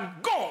be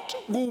that God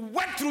will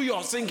work through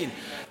your singing.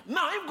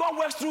 Now, if God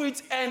works through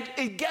it and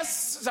it gets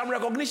some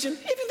recognition,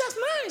 even that's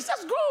nice,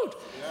 that's good.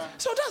 Yeah.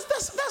 So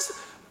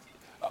that's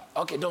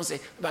okay, don't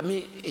say, but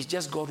me, it's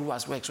just God who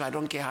has worked, so I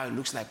don't care how it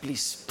looks like.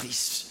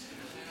 Please.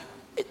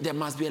 There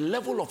must be a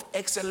level of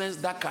excellence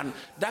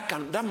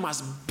that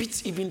must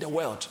beat even the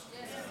world.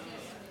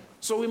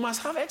 So we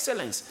must have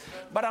excellence.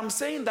 But I'm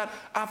saying that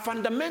our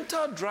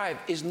fundamental drive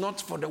is not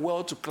for the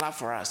world to clap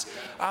for us.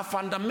 Our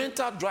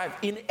fundamental drive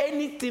in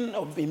anything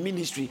of a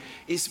ministry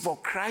is for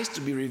Christ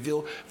to be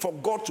revealed, for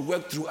God to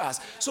work through us.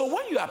 So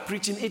when you are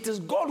preaching, it is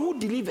God who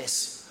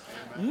delivers.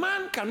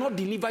 Man cannot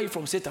deliver you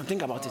from Satan.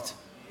 Think about it.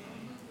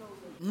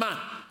 Man.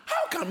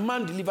 How can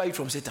man deliver you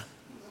from Satan?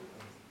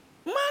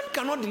 Man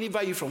cannot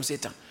deliver you from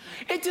Satan.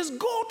 It is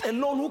God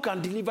alone who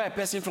can deliver a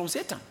person from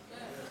Satan.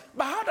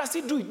 But how does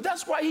he do it?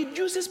 That's why he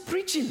uses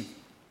preaching.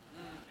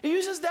 He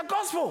uses the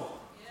gospel.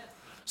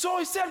 So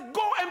he said,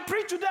 go and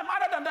preach to them.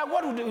 Other than that,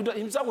 God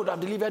himself would have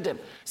delivered them.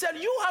 He said,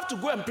 you have to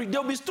go and preach.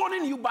 They'll be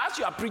stoning you, but as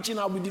you are preaching,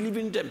 I'll be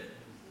delivering them.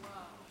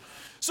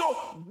 So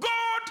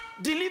God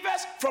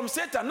delivers from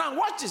Satan. Now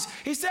watch this.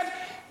 He said,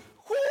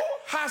 who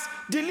has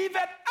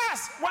delivered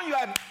us? When you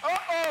are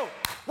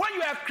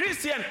a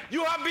Christian,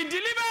 you have been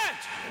delivered.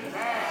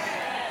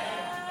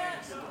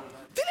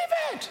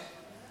 Delivered.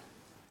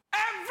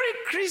 Every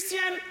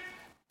Christian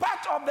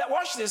part of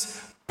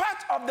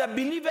the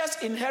believer's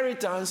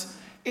inheritance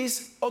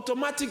is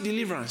automatic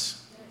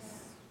deliverance.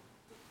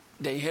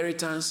 The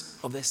inheritance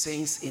of the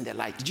saints in the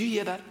light. Did you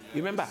hear that?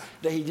 Remember,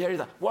 the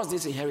inheritance. What's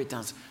this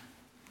inheritance?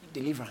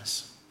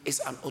 Deliverance. It's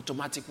an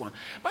automatic one.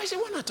 But I say,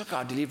 when I talk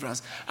about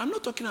deliverance, I'm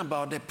not talking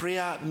about the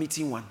prayer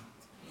meeting one.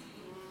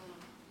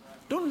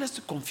 Don't let's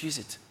confuse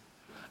it.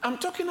 I'm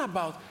talking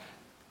about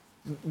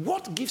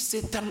what gives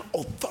Satan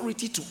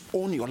authority to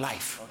own your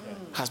life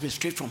has been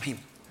straight from him.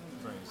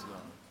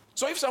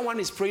 So if someone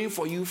is praying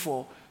for you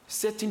for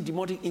certain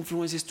demonic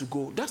influences to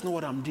go, that's not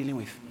what I'm dealing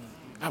with.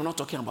 I'm not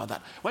talking about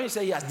that. When you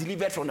say he has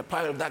delivered from the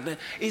power of darkness,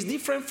 it's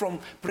different from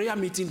prayer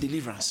meeting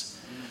deliverance.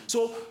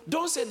 So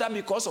don't say that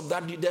because of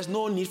that, there's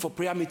no need for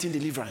prayer meeting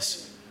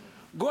deliverance.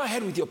 Go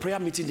ahead with your prayer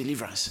meeting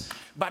deliverance.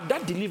 But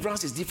that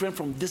deliverance is different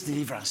from this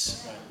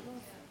deliverance.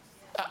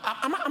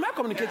 Am I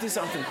communicating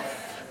something?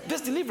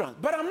 This deliverance.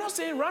 But I'm not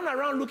saying run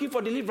around looking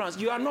for deliverance.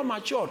 You are not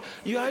matured.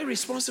 You are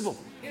irresponsible.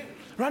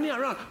 Running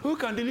around. Who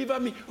can deliver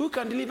me? Who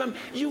can deliver me?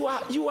 You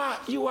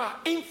are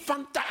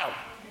infantile.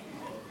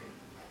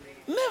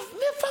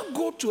 Never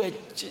go to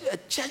a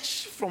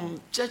church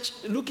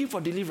looking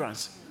for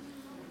deliverance.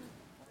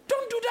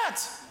 Don't do that.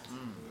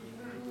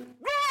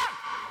 Grow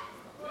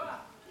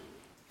up.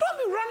 Don't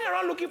be running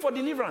around looking for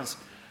deliverance.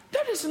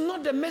 That is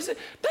not the message.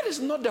 That is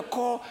not the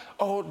core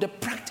or the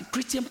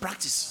Christian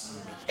practice.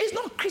 It's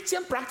not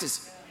Christian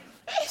practice.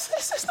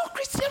 It's not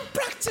Christian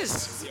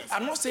practice.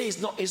 I'm not saying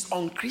it's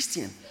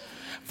unchristian.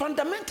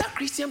 Fundamental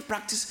Christian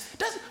practice.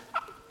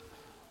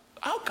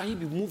 How can you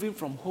be moving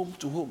from home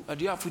to home?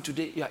 Do you have food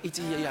today? You are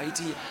eating here, you are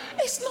eating here.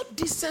 It's not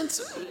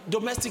decent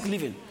domestic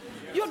living.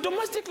 Your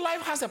domestic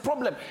life has a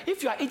problem.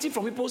 If you are eating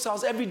from people's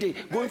house every day,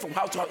 going from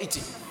house to house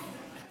eating,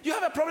 you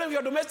have a problem with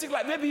your domestic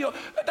life. Maybe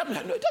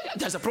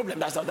there's a problem.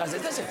 That's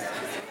it.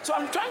 So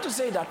I'm trying to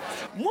say that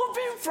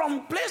moving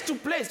from place to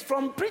place,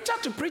 from preacher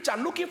to preacher,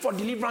 looking for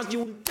deliverance,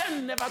 you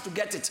tend never to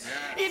get it.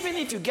 Even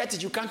if you get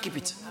it, you can't keep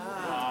it.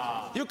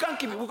 You can't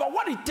keep it. Because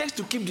what it takes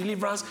to keep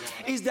deliverance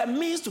is the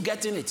means to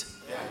getting it.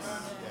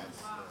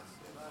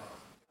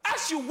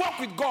 As you walk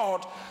with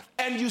God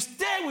and you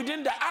stay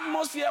within the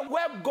atmosphere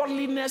where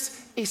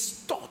godliness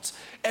is taught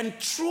and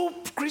true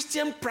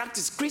Christian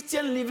practice,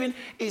 Christian living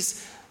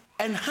is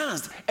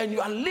enhanced and you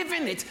are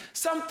living it,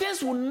 some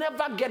things will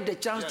never get the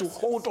chance to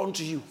hold on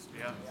to you.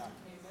 Yeah.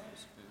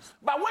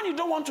 But when you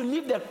don't want to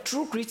live the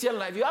true Christian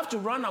life, you have to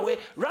run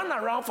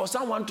around for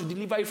someone to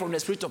deliver you from the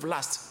spirit of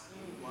lust.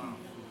 Wow.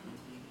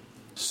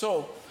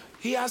 So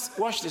he has,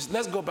 watch this,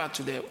 let's go back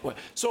to the word.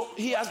 So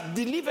he has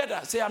delivered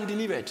us. Say, I'm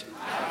delivered.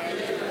 I'm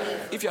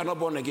delivered. If you are not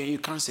born again, you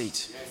can't say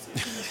it.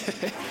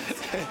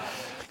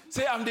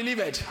 Say, I'm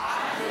delivered.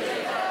 I'm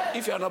delivered.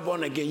 If you are not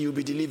born again, you'll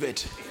be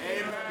delivered.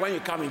 Amen. When you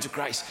come into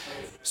Christ.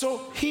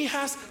 So he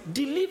has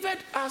delivered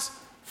us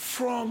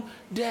from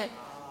the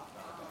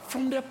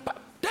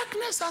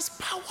darkness has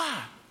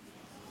power.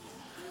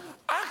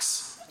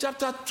 Acts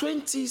chapter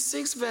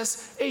 26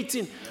 verse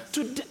 18.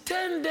 To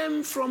turn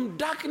them from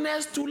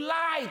darkness to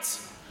light.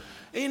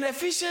 In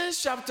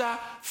Ephesians chapter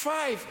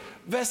 5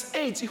 verse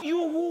 8.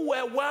 You who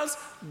were once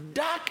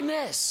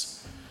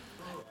darkness.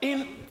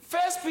 In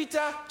 1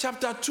 Peter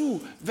chapter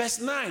 2 verse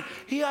 9.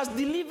 He has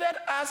delivered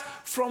us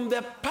from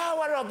the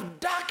power of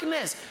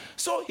darkness.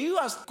 So he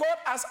has called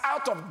us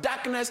out of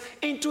darkness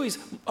into his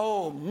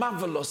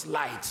marvelous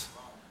light.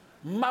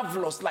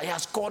 Marvelous light. He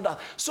has called us.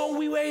 So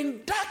we were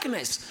in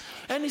darkness.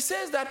 And he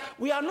says that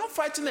we are not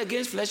fighting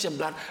against flesh and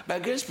blood, but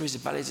against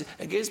principalities,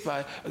 against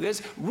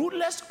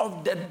rulers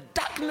of the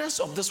darkness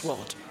of this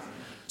world.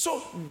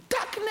 So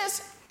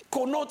darkness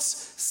connotes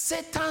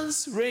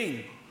Satan's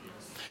reign,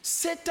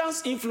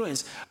 Satan's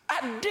influence,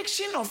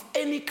 addiction of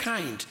any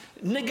kind,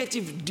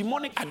 negative,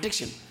 demonic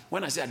addiction.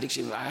 When I say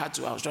addiction, I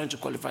was trying to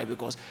qualify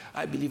because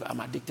I believe I'm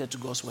addicted to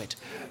God's word.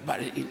 But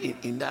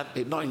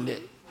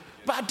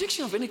but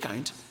addiction of any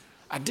kind,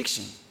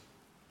 addiction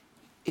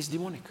is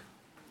demonic.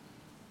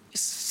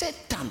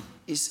 Satan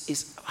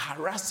is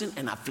harassing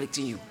and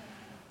afflicting you.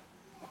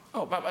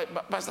 Oh,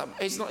 but Pastor,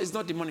 it's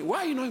not demonic. Why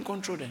are you not in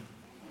control then?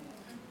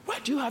 Why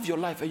do you have your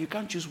life and you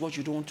can't choose what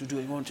you don't want to do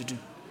and you want to do?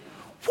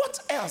 What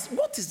else?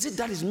 What is it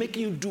that is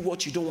making you do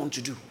what you don't want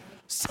to do?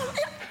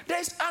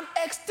 There's an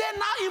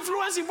external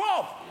influence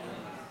involved,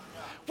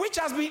 which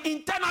has been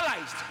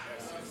internalized.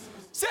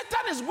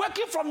 Satan is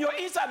working from your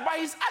inside, but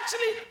he's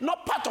actually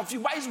not part of you,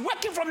 but he's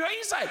working from your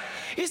inside.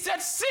 He said,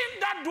 sin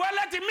that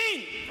dwelleth in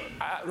me.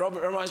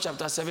 Romans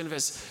chapter 7,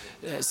 verse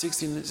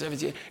 16,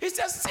 17. He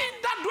says, sin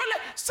that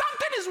dwelleth,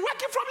 something is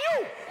working from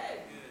you.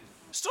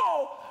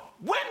 So,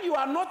 when you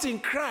are not in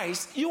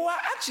Christ, you are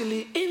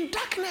actually in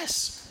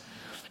darkness.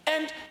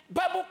 And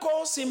Bible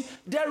calls him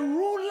the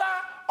ruler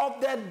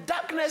of the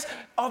darkness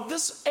of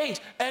this age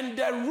and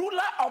the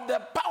ruler of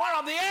the power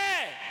of the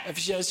air.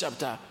 Ephesians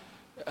chapter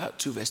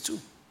 2 verse 2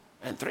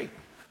 and 3.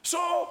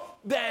 So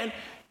then,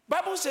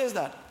 Bible says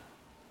that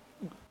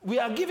we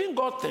are giving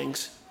God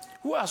things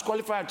who has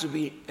qualified to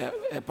be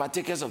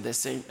partakers of the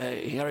same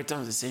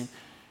inheritance, the same.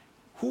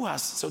 Who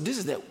has? So this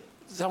is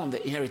some of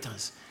the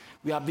inheritance.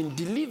 We have been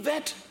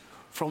delivered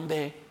from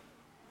the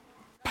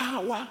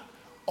power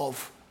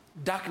of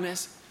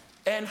darkness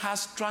and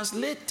has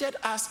translated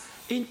us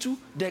into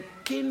the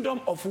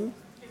kingdom of who?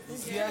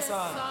 Yes,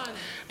 son.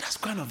 That's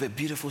kind of a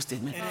beautiful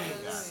statement.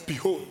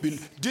 Behold,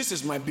 this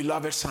is my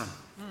beloved son,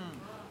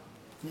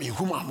 in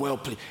whom I'm well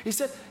pleased. He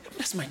said,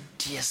 that's my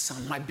dear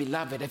son, my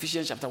beloved.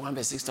 Ephesians chapter 1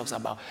 verse 6 talks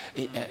about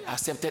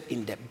accepted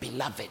in the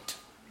beloved.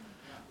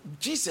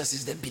 Jesus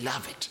is the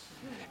beloved.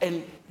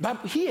 And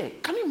but here,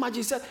 can you imagine?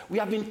 He said, we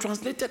have been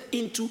translated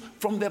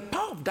from the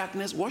power of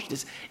darkness, watch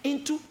this,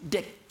 into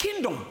the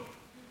kingdom.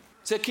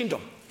 Say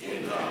kingdom.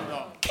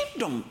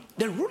 Kingdom,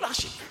 the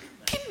rulership,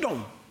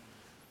 kingdom.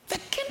 The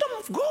kingdom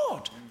of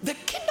God, the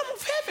kingdom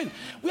of heaven.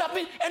 We have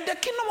been, and the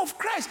kingdom of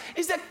Christ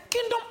is the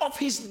kingdom of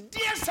his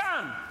dear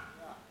son.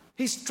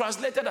 He's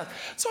translated us.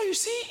 So you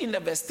see in the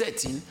verse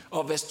 13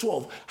 or verse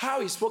 12, how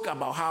he spoke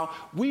about how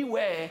we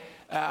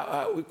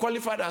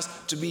qualified us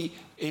to be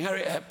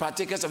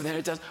partakers of the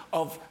inheritance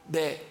of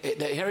the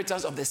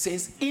inheritance of the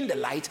saints in the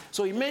light.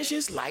 So he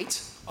mentions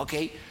light,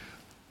 okay,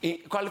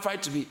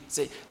 qualified to be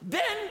saved.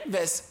 Then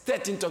verse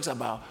 13 talks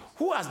about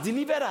who has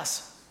delivered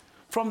us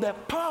from the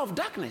power of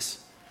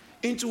darkness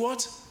into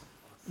what?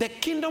 The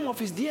kingdom of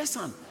his dear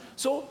son.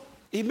 So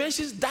he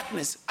mentions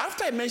darkness.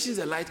 After he mentions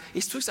the light,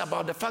 he speaks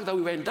about the fact that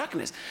we were in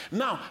darkness.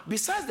 Now,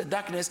 besides the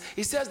darkness,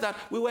 he says that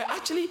we were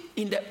actually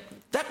in the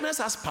darkness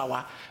has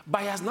power,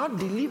 but he has now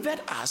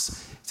delivered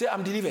us. Say,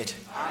 I'm delivered.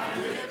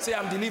 I'm delivered. Say,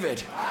 I'm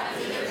delivered. I'm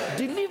delivered.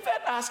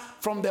 Delivered us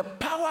from the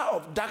power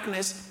of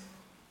darkness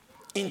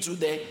into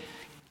the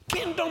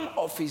kingdom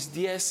of his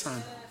dear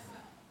son.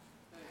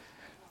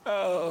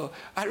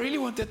 I really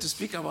wanted to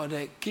speak about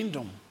the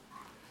kingdom.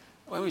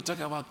 When we talk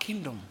about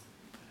kingdom.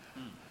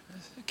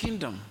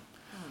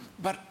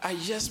 But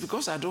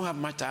because I don't have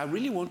much time, I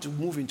really want to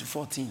move into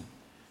 14.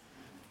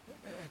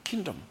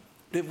 Kingdom.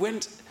 They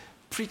went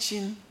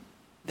preaching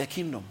the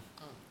kingdom.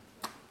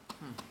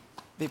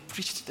 They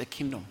preached the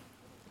kingdom.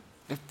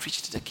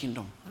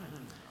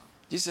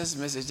 Jesus'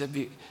 message,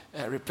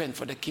 repent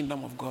for the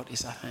kingdom of God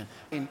is at hand.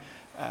 In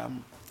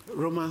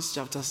Romans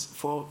chapter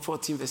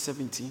 14 verse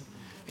 17,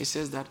 it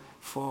says that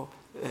for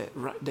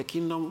the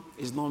kingdom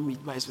is not meat,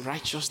 but it's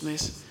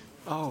righteousness,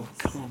 Oh,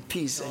 come on,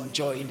 peace and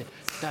joy.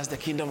 That's the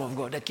kingdom of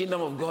God. The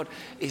kingdom of God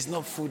is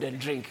not food and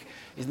drink.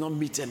 It's not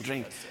meat and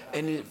drink.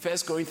 And in 1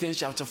 Corinthians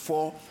chapter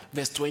 4,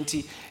 verse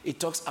 20, it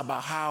talks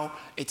about how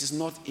it is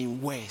not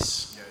in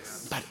words,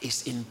 but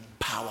it's in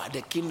power.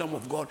 The kingdom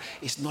of God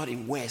is not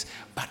in words,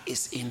 but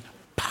it's in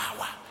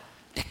power.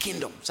 The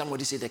kingdom.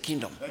 Somebody say the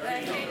kingdom.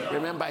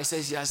 Remember, it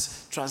says he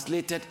has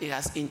translated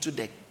us into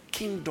the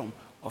kingdom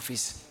of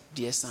his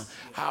dear son.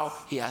 How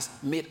he has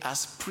made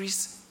us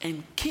priests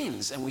and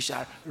kings, and we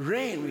shall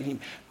reign with him.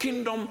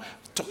 Kingdom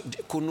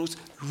connotes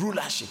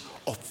rulership,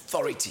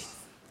 authority.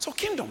 So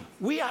kingdom,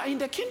 we are in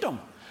the kingdom.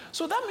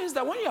 So that means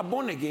that when you are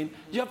born again,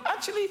 you have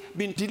actually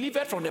been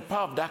delivered from the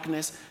power of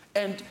darkness,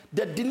 and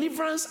the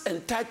deliverance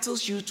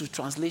entitles you to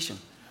translation.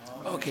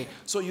 Okay,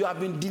 so you have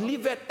been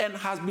delivered and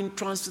has been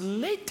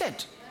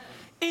translated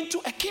into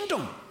a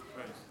kingdom.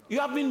 You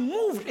have been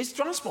moved. It's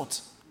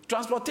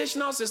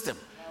transportational system.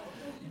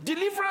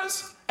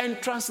 Deliverance and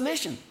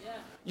translation.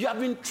 You have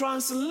been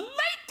translated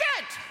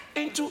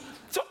into,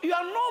 so you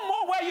are no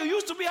more where you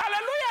used to be.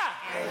 Hallelujah.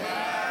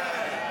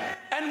 Amen.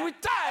 And with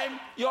time,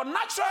 your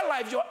natural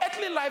life, your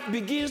earthly life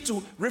begins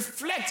to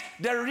reflect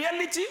the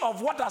reality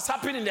of what has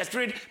happened in the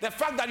spirit, the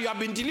fact that you have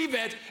been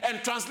delivered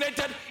and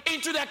translated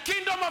into the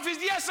kingdom of his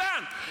dear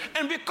son.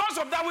 And because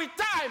of that, with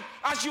time,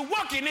 as you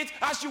walk in it,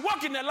 as you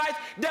walk in the light,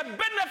 the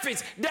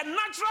benefits, the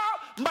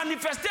natural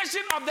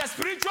manifestation of the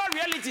spiritual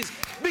realities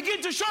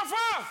begin to show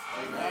forth.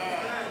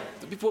 Amen.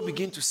 The people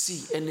begin to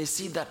see, and they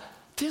see that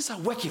things are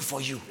working for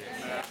you.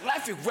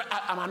 Life will work.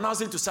 I'm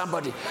announcing to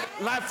somebody,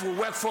 life will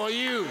work for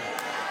you.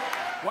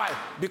 Why?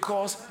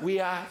 Because we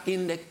are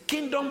in the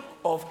kingdom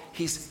of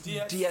his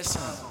dear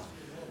son.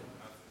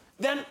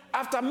 Then,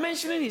 after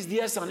mentioning his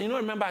dear son,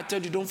 remember I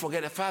told you, don't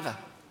forget the father.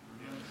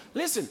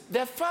 Listen,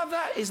 the father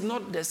is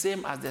not the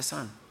same as the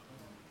son.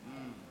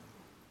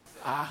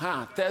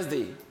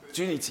 Thursday,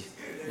 Trinity.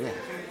 Yeah.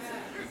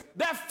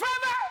 The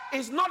father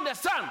is not the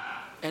son,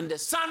 and the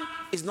son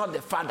is not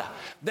the father.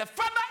 The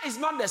father is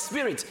not the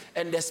spirit,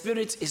 and the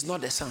spirit is not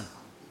the son.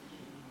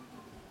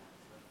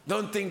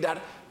 Don't think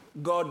that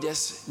God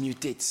just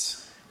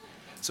mutates.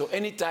 So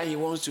anytime he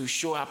wants to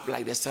show up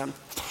like the son,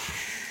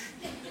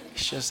 he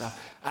shows up.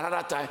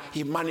 Another time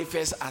he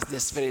manifests as the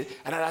spirit.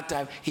 Another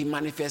time he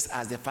manifests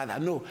as the father.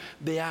 No,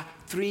 they are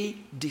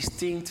three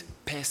distinct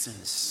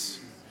persons.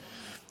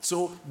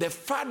 So the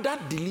father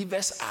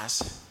delivers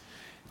us.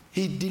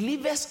 He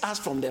delivers us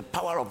from the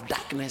power of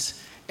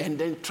darkness and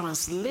then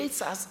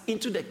translates us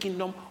into the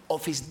kingdom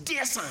of his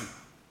dear son.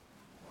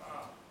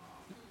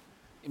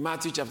 In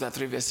Matthew chapter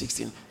 3, verse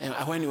 16, and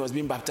when he was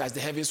being baptized, the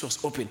heavens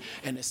was open,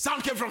 and a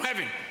sound came from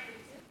heaven.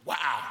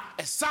 Wow!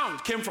 A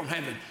sound came from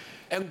heaven,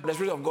 and the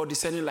Spirit of God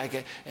descending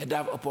like a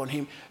dove upon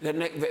him.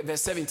 Then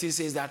verse 17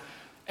 says that,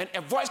 and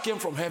a voice came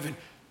from heaven.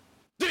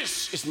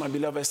 This is my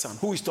beloved son.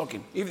 Who is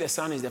talking? If the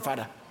son is the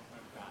father,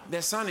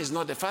 the son is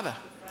not the father.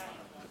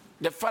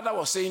 The father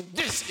was saying,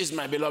 this is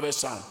my beloved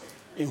son,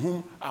 in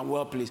whom I'm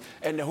well pleased.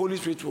 And the Holy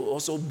Spirit was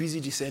also busy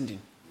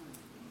descending.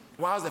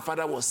 Whilst the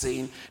father was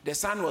saying, the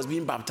son was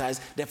being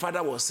baptized, the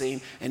father was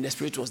saying, and the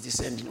spirit was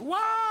descending.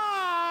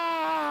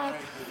 What?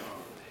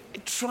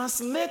 It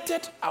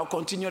translated, I'll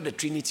continue the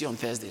Trinity on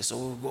Thursday, so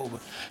we'll go over.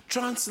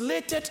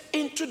 Translated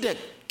into the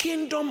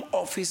kingdom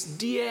of his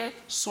dear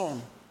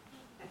son.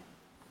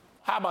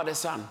 How about the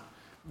son?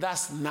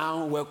 That's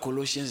now where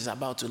Colossians is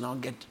about to now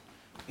get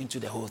into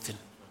the whole thing.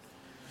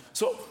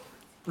 So,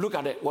 look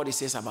at what it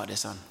says about the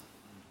son.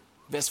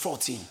 Verse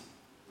 14.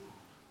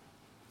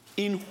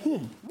 In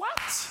whom?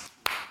 What?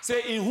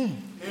 Say in whom.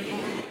 In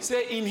whom.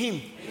 Say in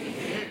him.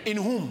 In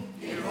whom?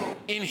 In whom?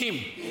 In him.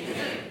 In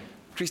him.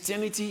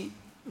 Christianity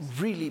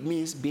really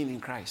means being in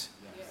Christ.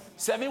 Yes.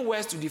 7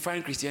 words to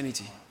define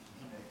Christianity.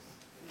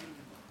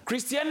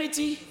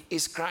 Christianity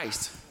is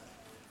Christ,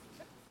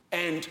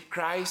 and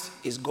Christ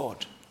is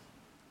God.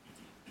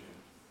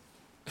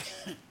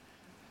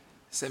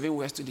 7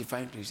 words to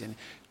define Christianity.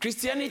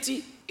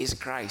 Christianity is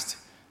Christ,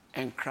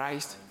 and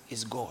Christ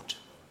is God.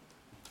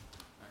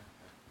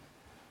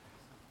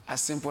 As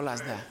simple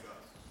as that.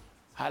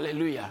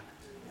 Hallelujah.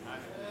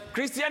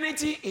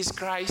 Christianity is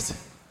Christ,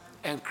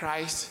 and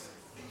Christ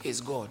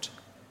is God.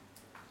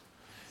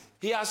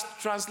 He has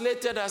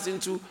translated us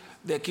into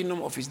the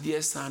kingdom of his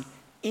dear son,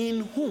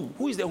 in whom?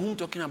 Who is the whom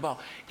talking about?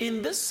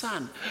 In this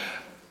son.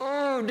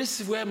 Oh,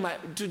 this is where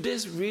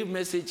today's real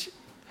message.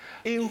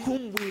 In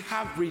whom we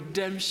have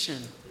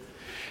redemption.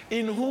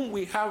 In whom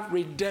we have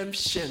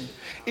redemption.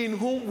 In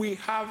whom we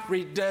have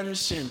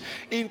redemption.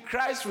 In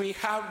Christ we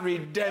have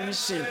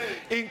redemption.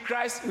 In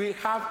Christ we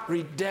have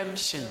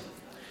redemption.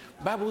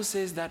 Bible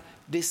says that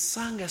they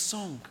sang a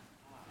song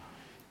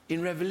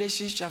in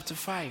Revelation chapter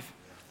 5,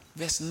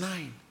 verse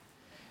 9.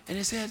 And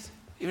it said,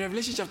 in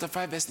Revelation chapter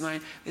 5, verse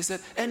 9, they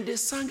said, and they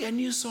sang a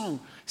new song,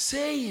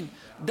 saying,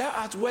 thou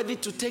art worthy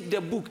to take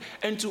the book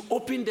and to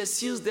open the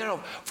seals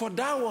thereof, for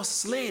thou wast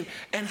slain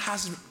and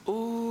hast...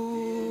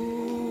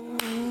 Oh,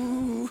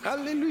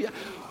 hallelujah.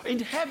 In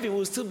heaven,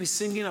 we'll still be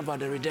singing about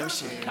the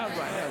redemption.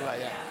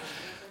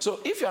 So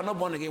if you are not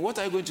born again, what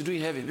are you going to do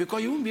in heaven?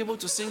 Because you won't be able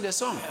to sing the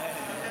song.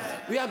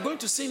 We are going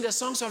to sing the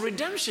songs of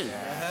redemption.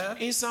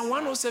 In Psalm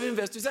 107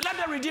 verse 2, it says, let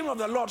the redeemer of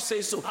the Lord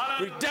say so.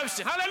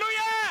 Redemption.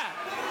 Hallelujah.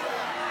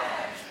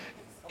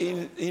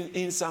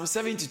 In Psalm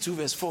 72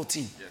 verse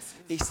 14,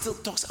 it still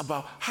talks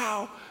about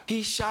how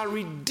he shall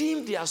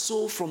redeem their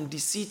soul from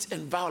deceit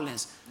and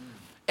violence.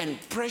 And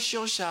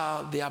precious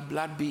shall their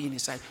blood be in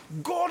his sight.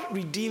 God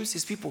redeems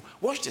his people.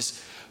 Watch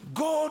this.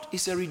 God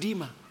is a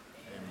redeemer.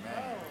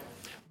 Amen.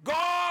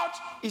 God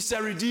is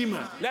a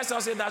redeemer. Let's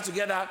all say that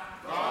together.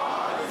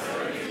 God is a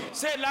redeemer.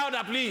 Say it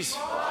louder, please.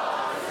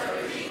 God is a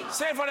redeemer.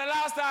 Say it for the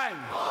last time.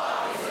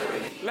 God is a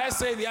redeemer. Let's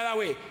say it the other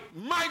way.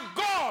 My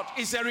God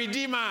is a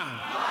redeemer.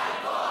 My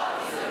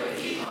God is a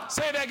redeemer.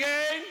 Say it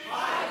again.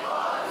 My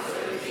God is a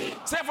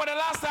redeemer. Say it for the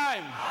last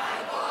time.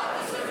 My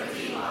God is a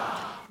redeemer.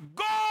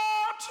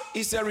 God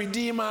is a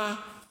redeemer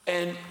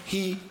and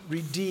he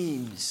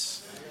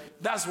redeems.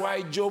 That's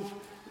why Job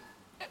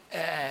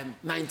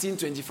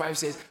 19:25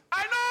 says,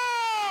 I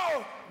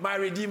know my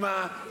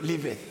Redeemer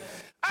liveth.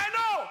 I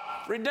know.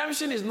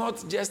 Redemption is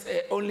not just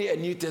only a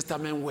New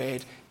Testament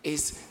word.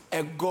 It's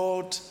a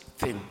God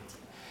thing.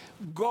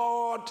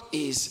 God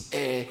is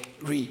a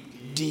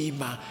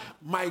redeemer.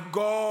 My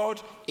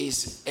God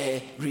is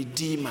a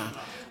redeemer.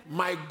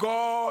 My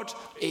God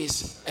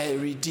is a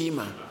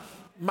redeemer.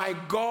 My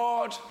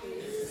God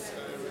is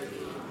a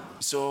redeemer.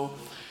 So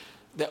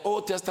the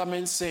Old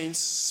Testament saints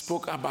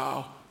spoke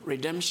about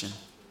redemption.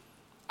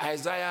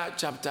 Isaiah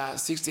chapter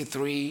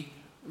 63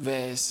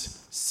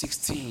 verse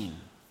 16.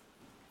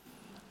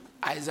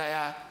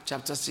 Isaiah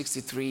chapter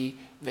 63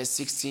 verse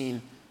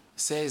 16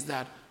 says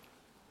that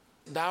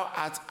thou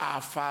art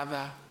our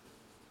father,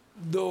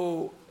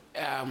 though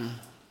thou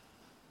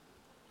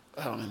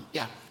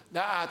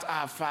art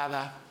our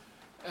father,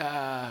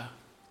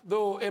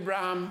 though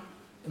Abraham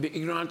be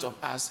ignorant of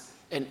us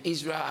and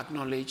Israel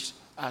acknowledged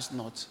us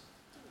not.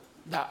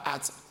 Thou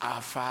art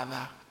our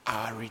father,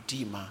 our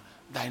redeemer.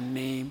 Thy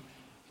name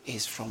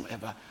is from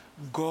ever.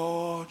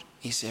 God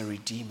is a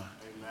redeemer.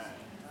 Amen.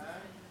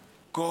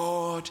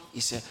 God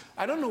is a...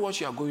 I don't know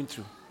what you are going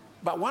through,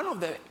 but one of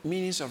the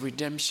meanings of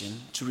redemption,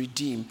 to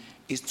redeem,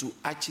 is to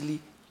actually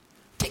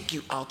take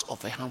you out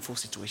of a harmful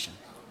situation.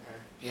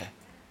 Okay. Yeah.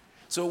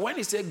 So when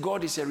he said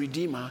God is a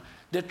redeemer,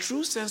 the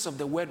true sense of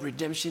the word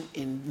redemption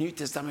in New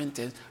Testament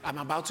tense, I'm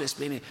about to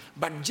explain it,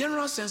 but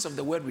general sense of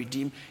the word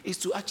redeem is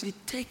to actually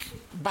take,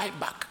 buy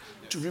back,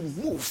 to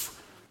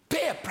remove,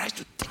 pay a price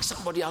to take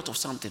somebody out of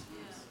something.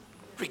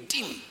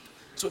 Redeem.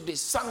 So they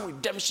sang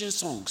redemption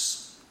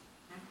songs.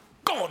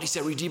 God is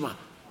a redeemer.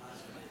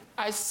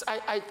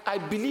 I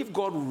believe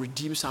God will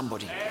redeem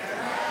somebody.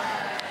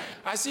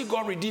 I see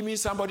God redeeming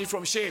somebody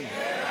from shame.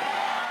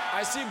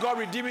 I see God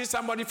redeeming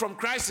somebody from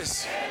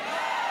crisis.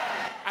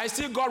 I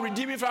see God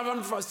redeeming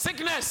somebody from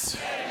sickness.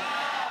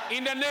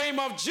 In the name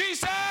of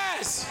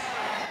Jesus.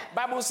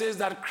 Bible says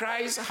that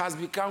Christ has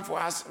become for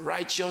us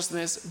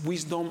righteousness,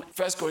 wisdom.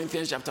 1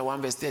 Corinthians chapter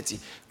 1 verse 30.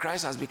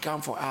 Christ has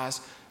become for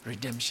us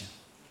redemption.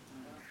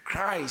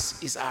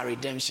 Christ is our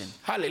redemption.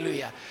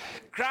 Hallelujah.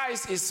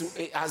 Christ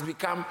has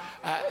become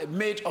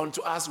made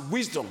unto us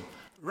wisdom,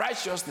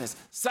 righteousness,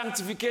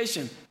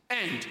 sanctification,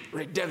 and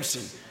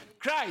redemption.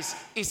 Christ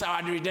is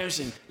our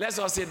redemption. Let's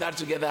all say that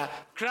together.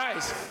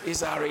 Christ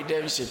is our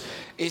redemption.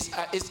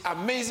 It's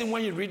amazing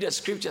when you read the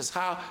scriptures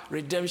how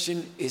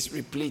redemption is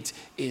replete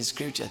in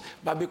scripture.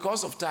 But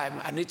because of time,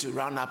 I need to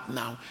round up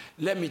now.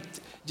 Let me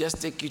just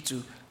take you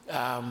to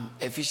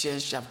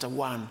Ephesians chapter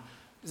 1.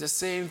 It's the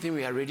same thing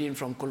we are reading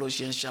from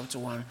Colossians chapter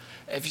 1.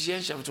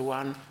 Ephesians chapter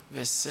 1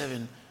 verse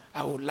 7.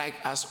 I would like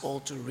us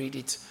all to read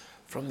it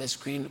from the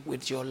screen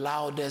with your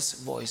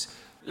loudest voice.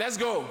 Let's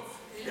go.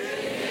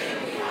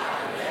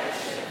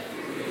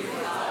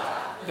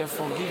 The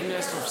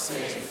forgiveness of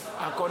sins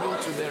according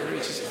to the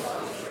riches.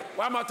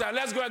 One more time,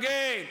 let's go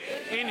again.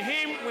 In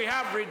him we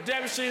have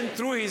redemption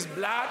through his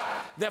blood,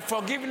 the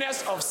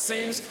forgiveness of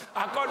sins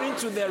according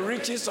to the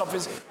riches of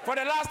his... For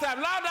the last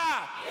time,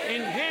 louder.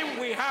 In him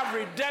we have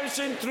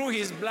redemption through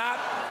his blood,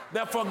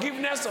 the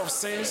forgiveness of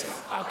sins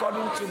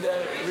according to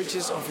the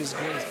riches of his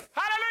grace.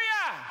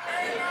 Hallelujah!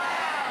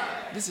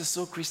 Amen. This is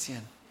so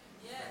Christian.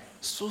 Yes.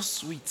 So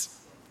sweet.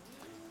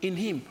 In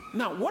him.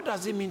 Now, what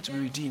does it mean to be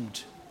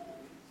redeemed?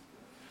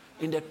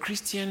 In the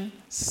Christian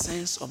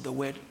sense of the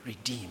word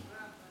redeem.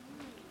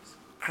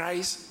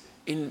 Christ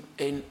in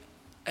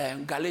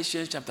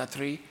Galatians chapter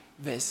 3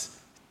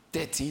 verse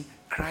 13,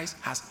 Christ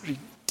has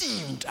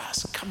redeemed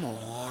us. Come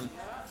on.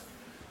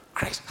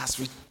 Christ has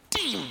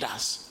redeemed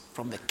us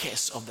from the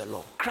curse of the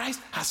law. Christ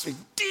has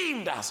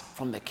redeemed us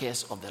from the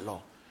curse of the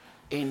law.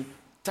 In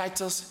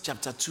Titus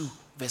chapter 2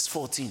 verse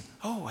 14.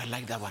 Oh, I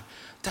like that one.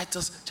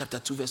 Titus chapter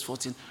 2 verse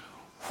 14.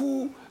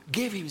 Who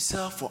gave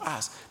himself for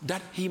us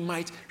that he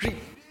might redeem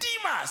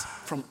us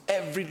from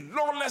every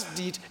lawless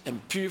deed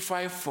and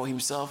purify for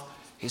himself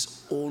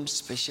his own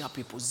special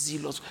people,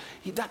 zealous.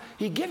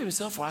 He gave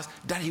himself for us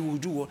that he will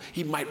do what?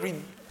 He might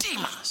redeem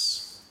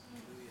us.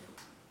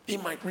 He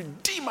might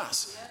redeem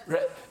us.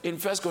 In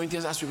 1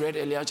 Corinthians, as we read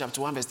earlier, chapter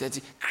 1, verse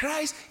 30,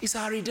 Christ is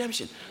our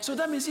redemption. So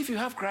that means if you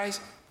have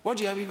Christ, what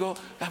do you have? You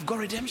have got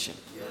redemption.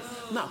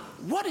 Yes. Now,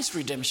 what is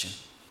redemption?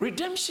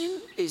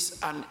 Redemption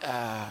is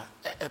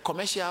a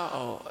commercial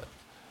or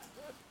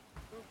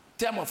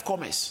term of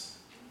commerce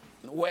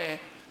where,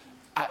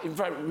 in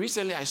fact,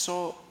 recently I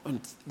saw on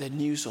the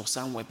news or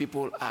somewhere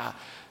people are,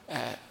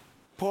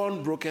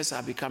 pawn brokers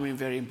are becoming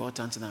very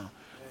important now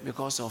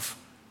because of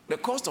the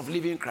cost of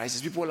living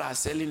crisis. People are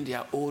selling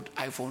their old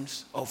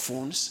iPhones or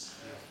phones,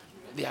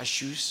 their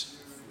shoes,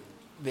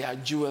 their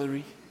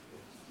jewelry,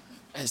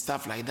 and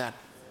stuff like that,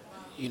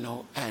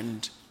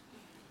 and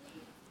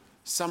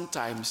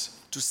sometimes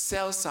to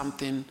sell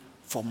something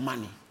for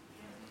money,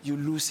 you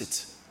lose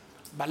it.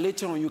 But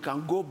later on, you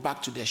can go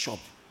back to the shop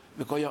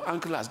because your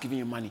uncle has given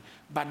you money.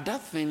 But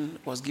that thing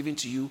was given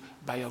to you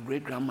by your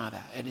great-grandmother,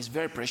 and it's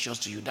very precious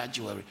to you, that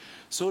jewelry.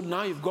 So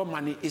now you've got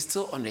money, it's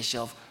still on the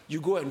shelf.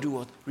 You go and do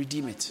what?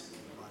 Redeem it.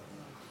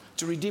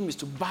 To redeem is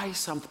to buy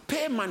something,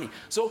 pay money.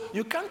 So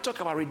you can't talk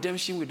about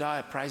redemption without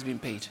a price being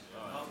paid.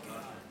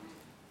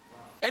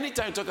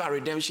 Anytime you talk about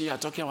redemption, you're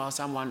talking about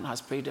someone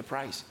has paid the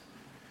price.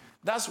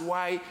 That's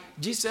why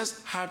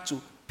Jesus had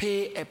to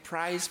pay a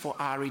price for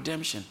our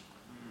redemption.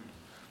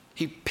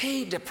 He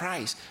paid the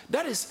price.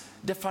 That is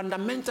the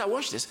fundamental,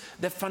 watch this,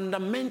 the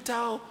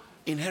fundamental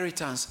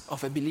inheritance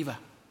of a believer.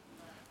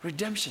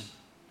 Redemption.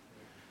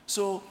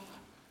 So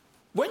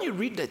when you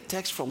read the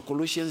text from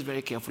Colossians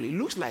very carefully, it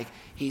looks like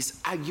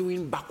he's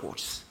arguing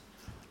backwards.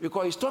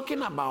 Because he's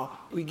talking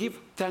about, we give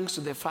thanks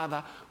to the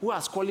Father who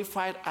has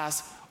qualified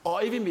us,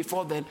 or even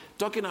before then,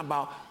 talking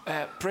about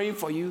praying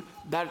for you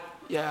that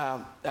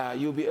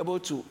you'll be able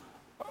to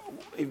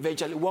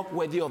eventually walk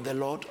worthy of the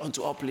Lord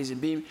unto all pleasing,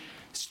 being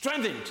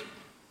strengthened.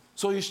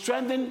 So you're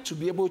strengthened to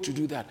be able to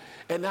do that.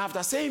 And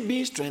after saying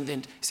being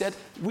strengthened, he said,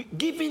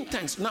 giving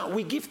thanks. Now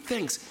we give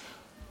thanks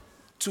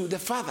to the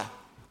Father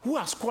who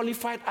has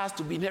qualified us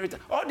to be inherited.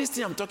 All these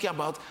things I'm talking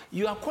about,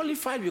 you are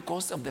qualified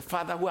because of the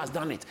Father who has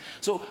done it.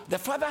 So the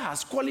Father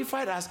has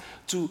qualified us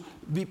to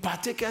be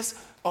partakers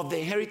of the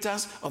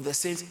inheritance of the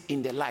saints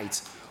in the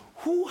light.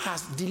 Who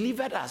has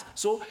delivered us?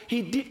 So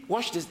he did,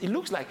 watch this, it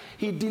looks like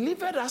he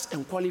delivered us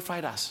and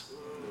qualified us.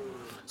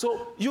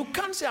 So you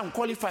can't say I'm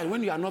qualified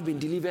when you are not being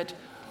delivered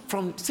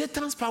from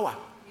Satan's power.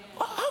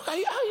 How are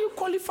you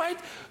qualified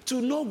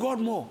to know God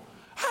more?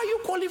 How are you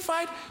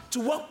qualified to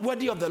walk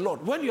worthy of the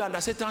Lord when you are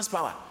under Satan's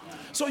power?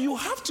 So you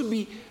have to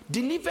be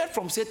delivered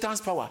from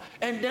Satan's power.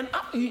 And then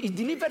he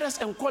delivered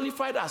us and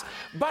qualified us.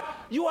 But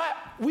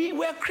we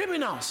were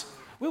criminals.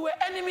 We were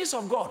enemies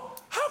of God.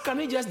 How can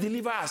he just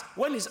deliver us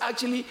when it's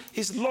actually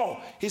his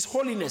law, his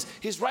holiness,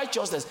 his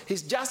righteousness,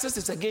 his justice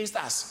is against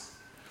us?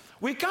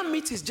 We can't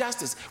meet his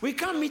justice. We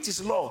can't meet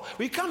his law.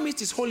 We can't meet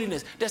his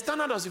holiness. The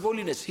standard of his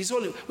holiness, his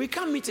holiness. We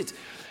can't meet it.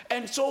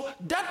 And so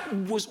that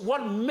was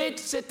what made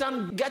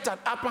Satan get an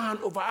upper hand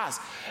over us.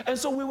 And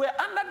so we were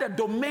under the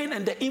domain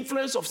and the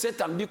influence of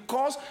Satan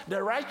because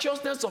the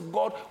righteousness of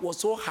God was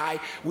so high.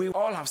 We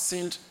all have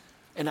sinned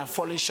and have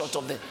fallen short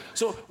of them.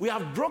 So we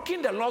have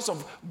broken the laws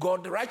of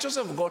God, the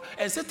righteousness of God,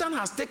 and Satan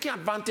has taken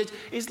advantage.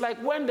 It's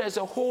like when there's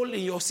a hole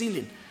in your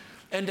ceiling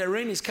and the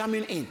rain is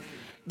coming in.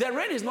 The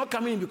rain is not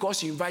coming in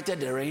because you invited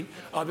the rain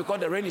or because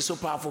the rain is so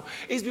powerful.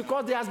 It's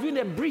because there has been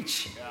a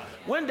breach.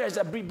 When there's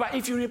a breach, but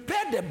if you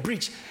repair the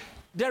breach,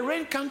 the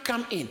rain can't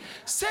come in.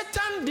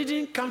 Satan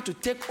didn't come to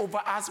take over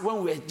us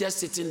when we were just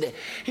sitting there.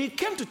 He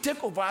came to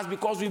take over us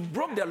because we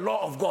broke the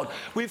law of God.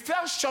 We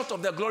fell short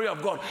of the glory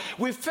of God.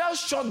 We fell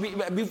short, we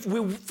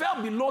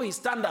fell below his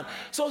standard.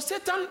 So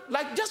Satan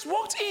just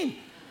walked in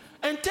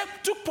and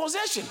took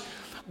possession.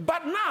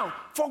 But now,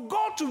 for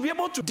God to be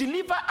able to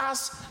deliver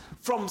us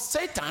from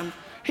Satan,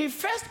 he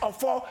first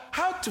of all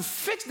had to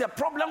fix the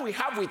problem we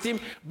have with him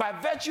by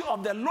virtue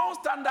of the low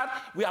standard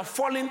we are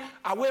falling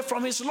away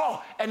from his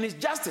law and his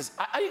justice.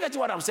 Are you getting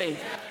what I'm saying?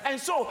 And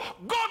so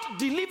God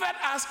delivered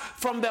us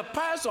from the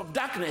powers of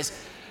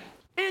darkness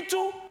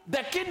into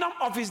the kingdom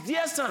of his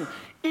dear son,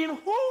 in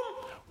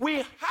whom we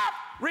have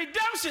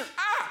redemption.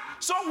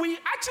 So we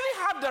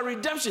actually have the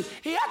redemption.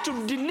 He had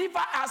to deliver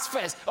us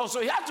first.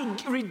 So he had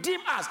to redeem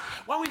us.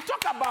 When we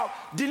talk about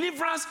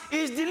deliverance,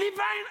 he's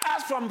delivering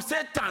us from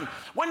Satan.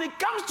 When it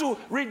comes to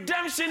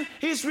redemption,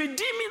 he's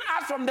redeeming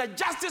us from the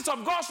justice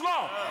of God's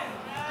law.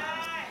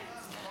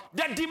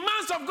 The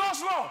demands of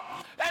God's law.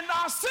 And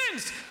our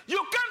sins. You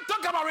can't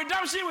talk about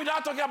redemption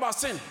without talking about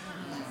sin.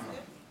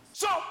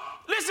 So,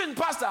 listen,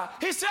 Pastor,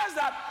 he says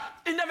that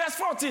in the verse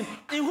 14,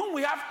 in whom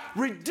we have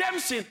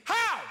redemption.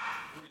 How?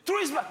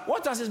 Through his blood.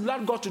 What has his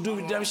blood got to do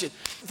with redemption?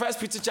 1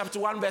 Peter chapter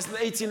 1, verse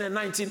 18 and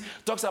 19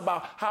 talks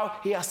about how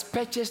he has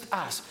purchased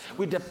us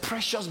with the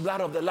precious blood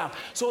of the Lamb.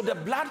 So the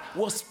blood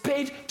was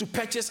paid to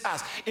purchase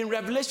us. In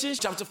Revelation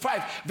chapter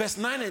 5, verse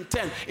 9 and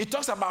 10, it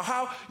talks about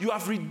how you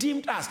have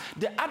redeemed us.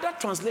 The other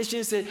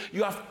translation says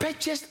you have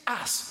purchased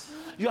us.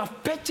 You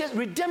have purchased,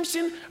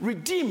 redemption,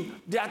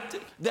 redeem.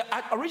 The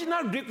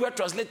original Greek word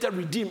translated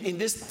redeem in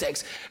this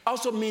text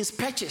also means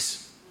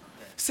purchase.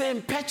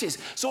 Same purchase.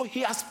 So he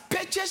has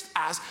purchased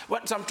us.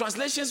 What some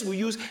translations we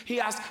use, he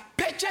has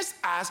purchased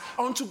us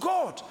unto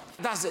God.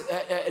 That's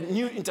a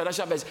New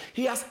International Version.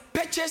 He has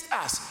purchased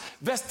us.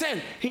 Verse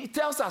 10, he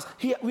tells us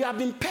we have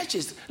been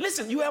purchased.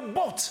 Listen, you are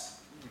bought.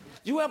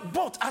 You were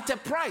bought at a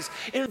price.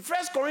 In 1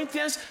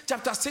 Corinthians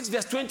chapter 6,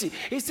 verse 20,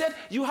 he said,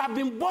 you have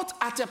been bought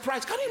at a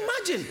price. Can you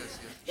imagine?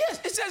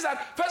 Yes, it says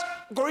that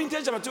 1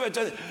 Corinthians chapter 2, verse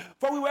 20,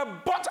 for we were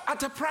bought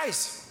at a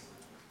price.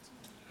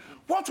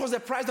 What was the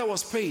price that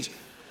was paid?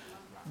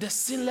 The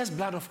sinless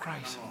blood of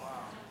Christ.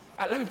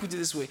 Let me put it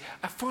this way.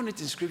 I found it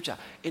in scripture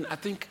in, I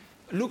think,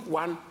 Luke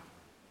 1,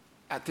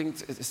 I think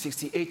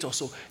 68 or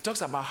so. It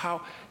talks about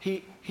how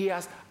he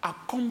has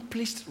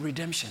accomplished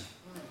redemption.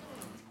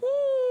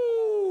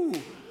 Woo!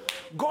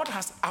 God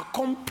has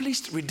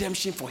accomplished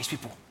redemption for his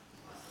people.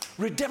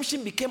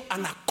 Redemption became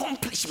an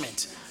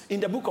accomplishment. In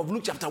the book of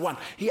Luke chapter 1,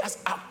 he has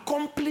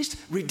accomplished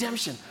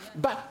redemption.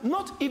 But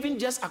not even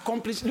just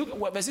accomplished. Look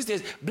what verse 6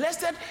 says.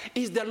 Blessed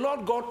is the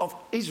Lord God of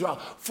Israel,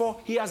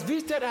 for he has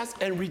visited us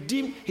and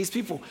redeemed his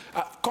people.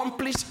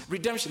 Accomplished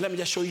redemption. Let me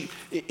just show you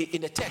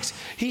in the text.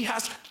 He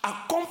has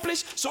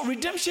accomplished. So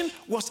redemption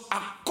was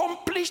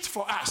accomplished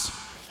for us.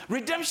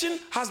 Redemption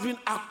has been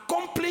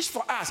accomplished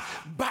for us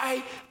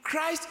by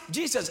Christ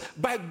Jesus,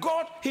 by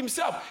God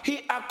himself.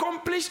 He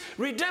accomplished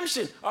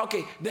redemption.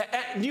 Okay, the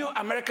New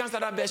American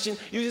Standard Version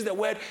uses the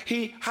word,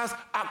 he has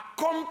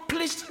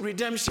accomplished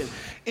redemption.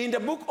 In the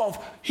book of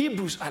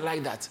Hebrews, I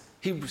like that.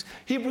 Hebrews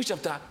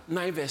chapter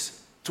 9,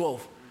 verse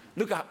 12.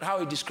 Look at how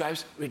he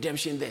describes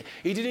redemption there.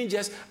 He didn't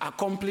just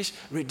accomplish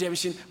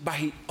redemption, but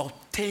he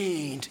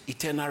obtained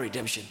eternal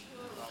redemption.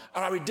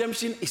 Our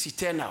redemption is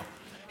eternal.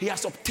 He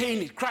has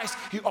obtained it. Christ,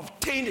 he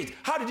obtained it.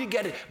 How did he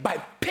get it? By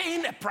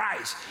paying a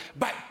price.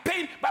 By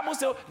paying, Bible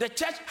says the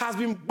church has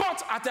been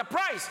bought at a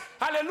price.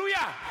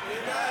 Hallelujah.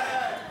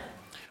 Amen.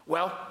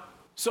 Well,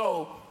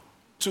 so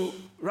to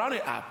round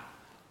it up,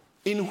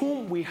 in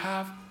whom we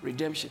have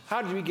redemption.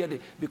 How did we get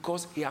it?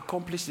 Because he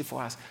accomplished it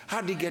for us.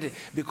 How did he get it?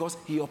 Because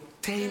he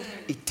obtained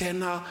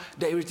eternal.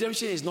 The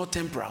redemption is not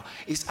temporal.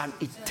 It's an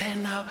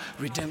eternal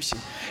redemption.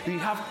 We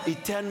have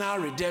eternal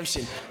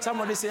redemption.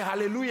 Somebody say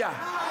hallelujah.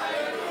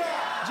 Hallelujah.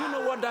 Do you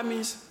know what that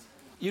means?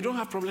 You don't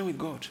have a problem with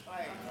God.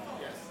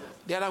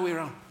 The other way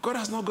around. God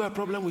has not got a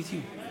problem with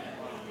you.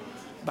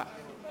 But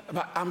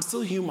I'm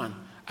still human.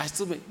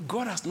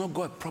 God has not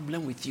got a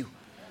problem with you.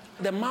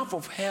 The mouth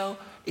of hell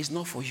is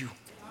not for you.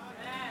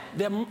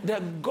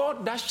 The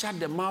God that shut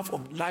the mouth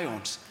of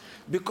lions,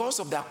 because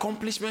of the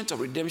accomplishment of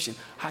redemption,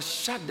 has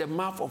shut the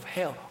mouth of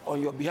hell on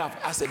your behalf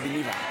as a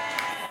believer.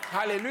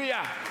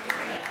 Hallelujah.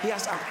 He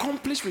has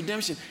accomplished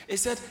redemption. He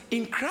said,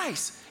 in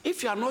Christ,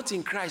 if you are not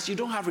in Christ, you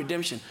don't have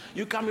redemption.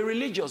 You can be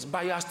religious,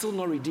 but you are still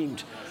not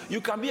redeemed.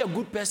 You can be a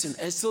good person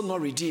and still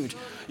not redeemed.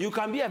 You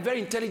can be a very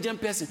intelligent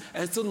person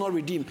and still not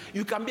redeemed.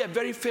 You can be a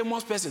very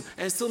famous person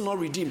and still not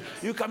redeemed.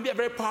 You can be a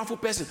very powerful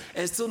person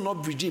and still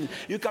not redeemed.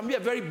 You can be a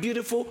very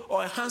beautiful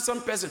or a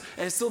handsome person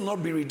and still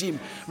not be redeemed.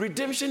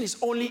 Redemption is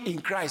only in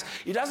Christ.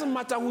 It doesn't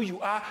matter who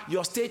you are,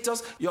 your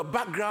status, your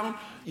background,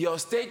 your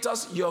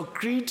status, your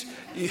creed.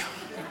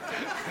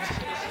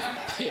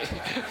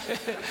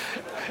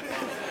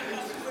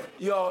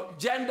 Your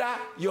gender,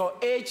 your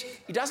age,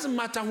 it doesn't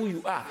matter who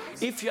you are.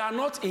 If you are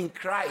not in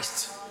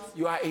Christ,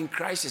 you are in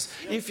crisis.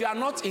 If you are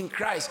not in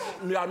Christ,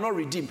 you are not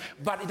redeemed.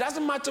 But it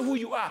doesn't matter who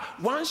you are.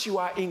 Once you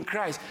are in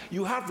Christ,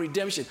 you have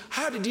redemption.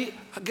 How did he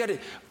get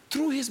it?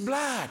 Through his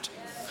blood.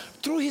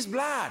 Through his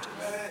blood.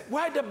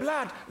 Why the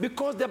blood?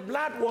 Because the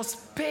blood was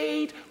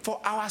paid for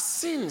our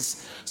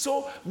sins.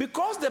 So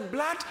because the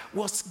blood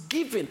was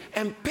given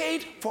and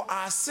paid for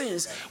our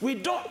sins,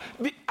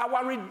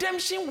 our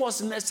redemption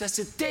was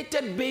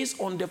necessitated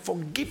based on the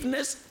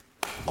forgiveness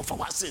of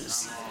our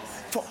sins.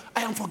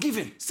 I am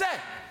forgiven. Say,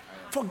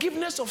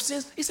 forgiveness of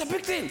sins is a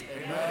big thing.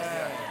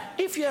 Amen.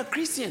 If you're a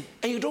Christian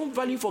and you don't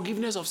value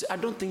forgiveness of sins, I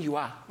don't think you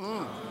are.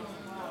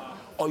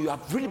 Or you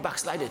have really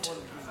backslided.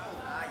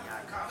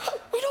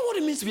 We know what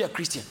it means to be a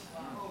Christian.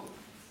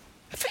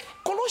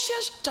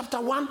 Colossians chapter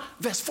 1,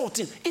 verse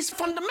 14 is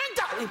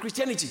fundamental in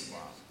Christianity.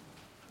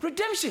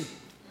 Redemption.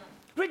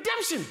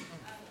 Redemption.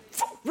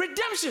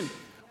 Redemption,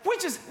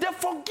 which is the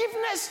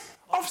forgiveness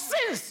of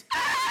sins.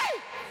 Hey!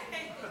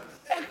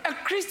 A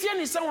Christian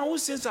is someone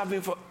whose sins have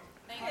been forgiven.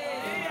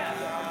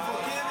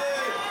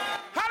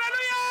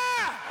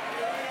 Hallelujah!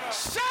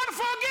 Shout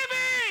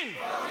forgiving!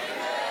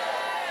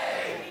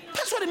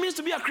 That's what it means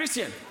to be a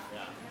Christian.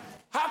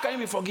 How can you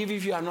be forgiven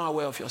if you are not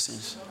aware of your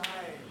sins?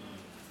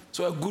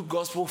 So a good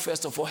gospel,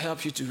 first of all,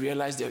 helps you to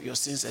realize that your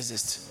sins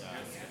exist.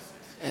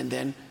 And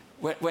then,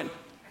 when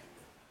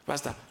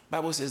Pastor,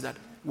 Bible says that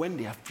when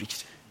they have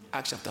preached,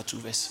 Acts chapter 2,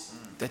 verse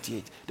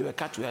 38, they were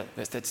cut to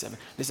verse 37.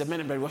 They said,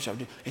 men and brethren, what shall we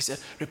do? He said,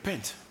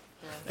 repent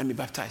and be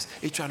baptized,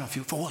 each one of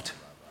you. For what?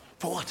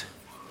 For what?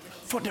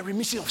 For the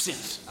remission of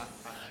sins.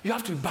 You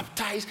have to be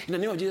baptized in the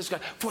name of Jesus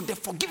Christ for the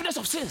forgiveness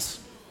of sins.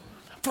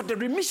 For the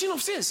remission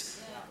of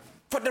sins.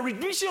 For the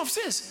remission of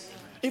sins.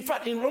 In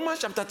fact, in Romans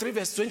chapter 3,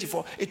 verse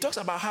 24, it talks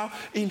about how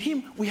in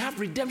him we have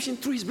redemption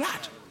through his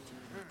blood.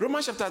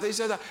 Romans chapter 3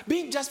 says that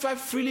being justified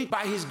freely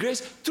by his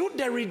grace through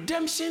the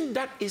redemption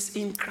that is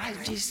in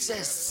Christ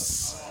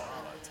Jesus.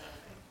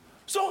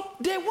 So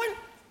they went.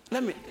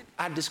 Let me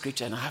add this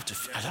scripture and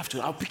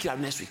I'll pick it up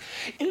next week.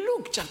 In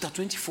Luke chapter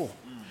 24,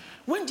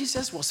 when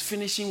Jesus was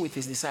finishing with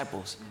his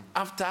disciples,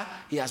 after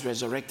he has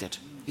resurrected,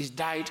 he's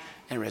died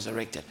and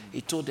resurrected,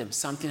 he told them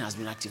something has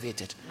been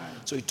activated.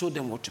 So he told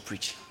them what to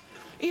preach.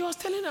 He was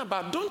telling them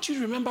about, don't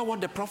you remember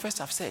what the prophets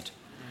have said?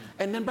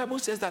 And then the Bible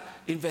says that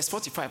in verse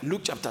 45,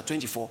 Luke chapter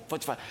 24,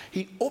 45,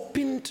 he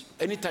opened,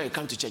 anytime you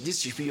come to church,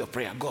 this should be your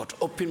prayer. God,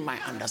 open my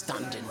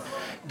understanding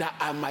that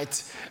I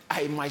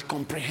might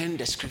comprehend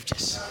the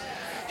scriptures.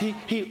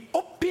 He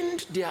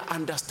opened their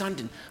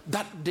understanding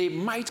that they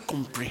might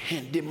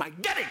comprehend, they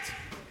might get it.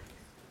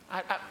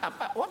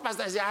 What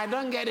pastor said, I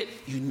don't get it.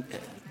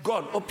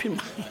 God, open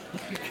my...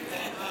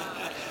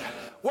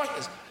 Watch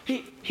this.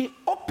 He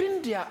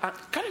opened their...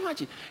 Can you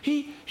imagine?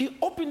 He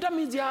opened, that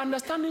means their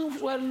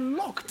understandings were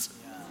locked.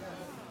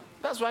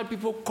 That's why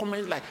people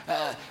comment like,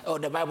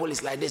 the Bible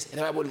is like this.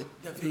 The Bible is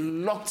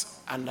locked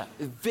and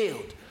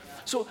veiled.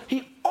 So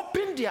he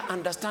opened their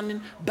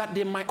understanding that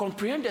they might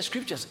comprehend the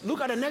scriptures.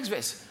 Look at the next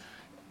verse.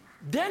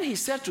 Then he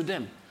said to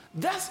them,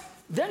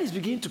 then he's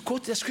beginning to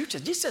quote the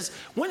scriptures. Jesus,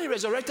 when he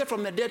resurrected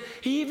from the dead,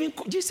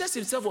 Jesus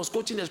himself was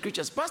quoting the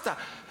scriptures. Pastor,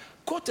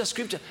 quote the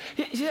scripture.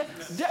 He said,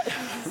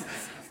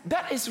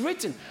 that is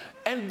written,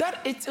 and that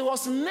it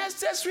was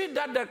necessary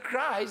that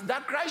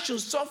Christ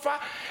should suffer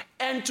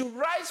and to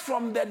rise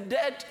from the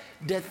dead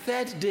the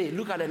third day.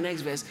 Look at the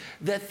next verse.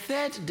 The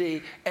third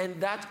day,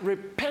 and that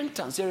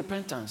repentance. Say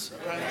repentance.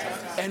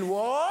 And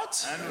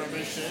what? And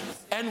remission.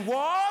 And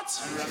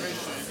what? And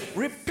remission.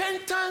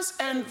 Repentance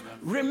and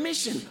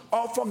remission.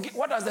 Or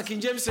what does the King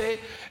James say?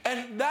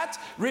 And that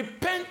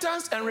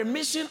repentance and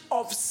remission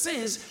of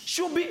sins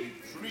should be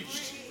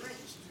preached.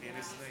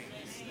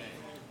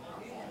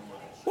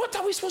 What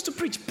are we supposed to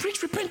preach?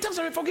 Preach repentance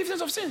and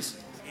forgiveness of sins.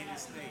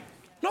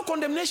 Not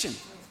condemnation.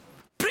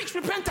 Preach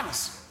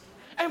repentance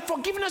and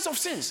forgiveness of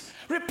sins.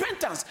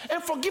 Repentance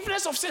and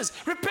forgiveness of sins.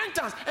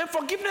 Repentance and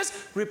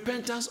forgiveness.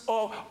 Repentance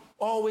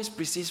always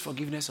precedes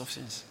forgiveness of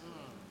sins.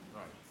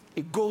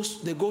 They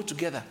go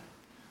together.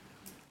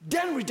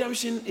 Then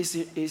redemption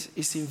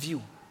is in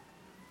view.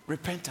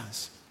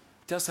 Repentance.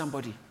 Tell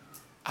somebody,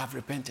 I've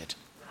repented.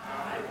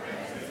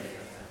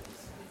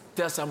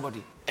 Tell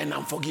somebody, and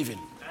I'm forgiven.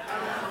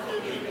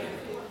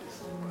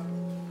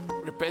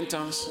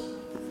 Repentance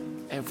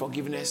and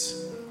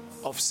forgiveness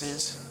of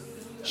sins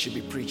should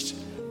be preached.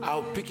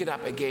 I'll pick it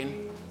up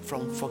again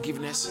from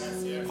forgiveness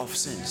of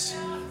sins.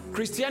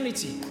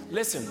 Christianity,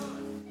 listen,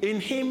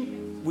 in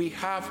him we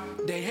have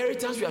the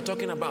inheritance we are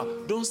talking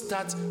about. Don't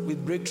start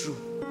with breakthrough.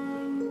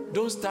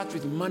 Don't start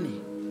with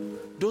money.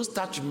 Don't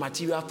start with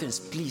material things,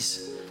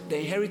 please. The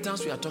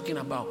inheritance we are talking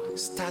about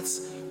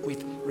starts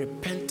with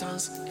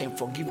repentance and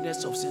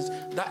forgiveness of sins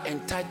that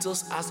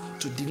entitles us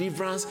to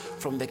deliverance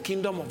from the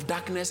kingdom of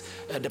darkness,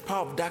 the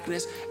power of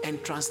darkness,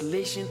 and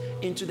translation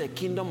into the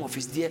kingdom of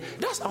his dear.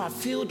 That's our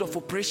field of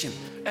operation,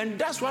 and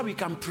that's why we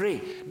can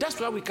pray. That's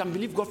why we can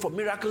believe God for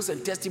miracles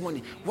and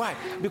testimony. Why?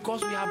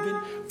 Because we have been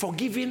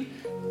forgiven,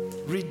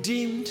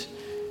 redeemed,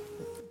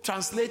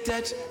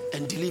 translated,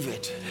 and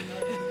delivered.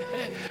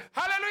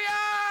 Hallelujah!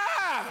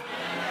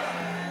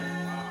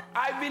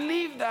 I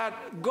believe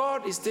that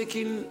God is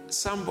taking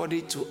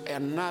somebody to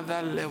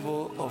another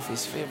level of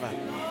his favor.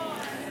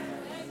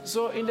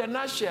 So in the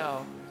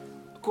nutshell,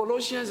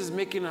 Colossians is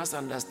making us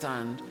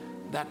understand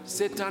that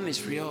Satan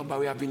is real, but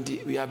we have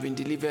been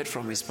delivered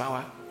from his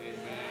power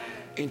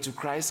into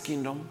Christ's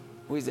kingdom,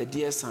 who is the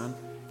dear Son,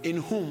 in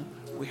whom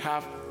we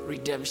have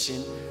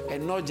redemption,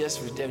 and not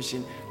just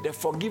redemption, the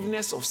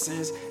forgiveness of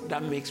sins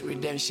that makes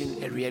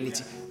redemption a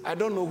reality. I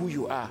don't know who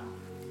you are,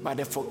 but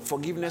the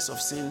forgiveness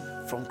of sin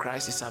from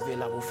Christ is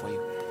available for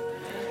you.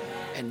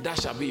 And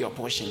that shall be your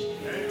portion.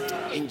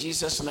 In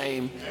Jesus'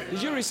 name.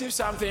 Did you receive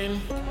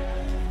something?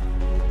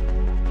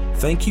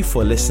 Thank you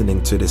for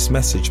listening to this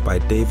message by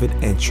David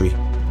Entry.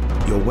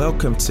 You're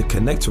welcome to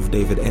connect with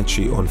David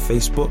Entry on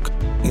Facebook,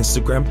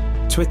 Instagram,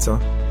 Twitter,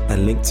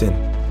 and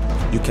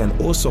LinkedIn. You can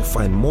also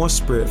find more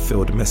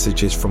spirit-filled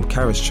messages from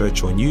Charis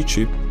Church on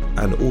YouTube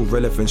and all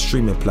relevant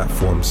streaming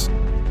platforms.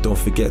 Don't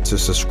forget to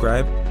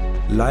subscribe,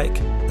 like,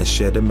 and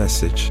share the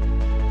message.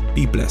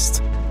 Be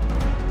blessed.